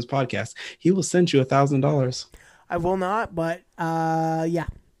on Saban's podcast, he will send you $1,000. I will not, but yeah.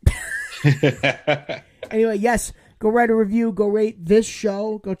 Anyway, yes. Go write a review. Go rate this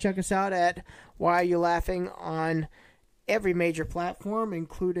show. Go check us out at Why Are You Laughing on every major platform,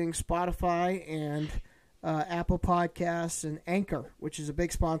 including Spotify and Apple Podcasts and Anchor, which is a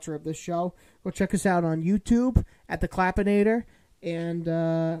big sponsor of this show. Go check us out on YouTube at The Clapinator, and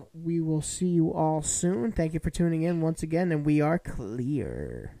we will see you all soon. Thank you for tuning in once again, and we are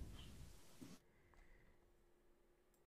clear.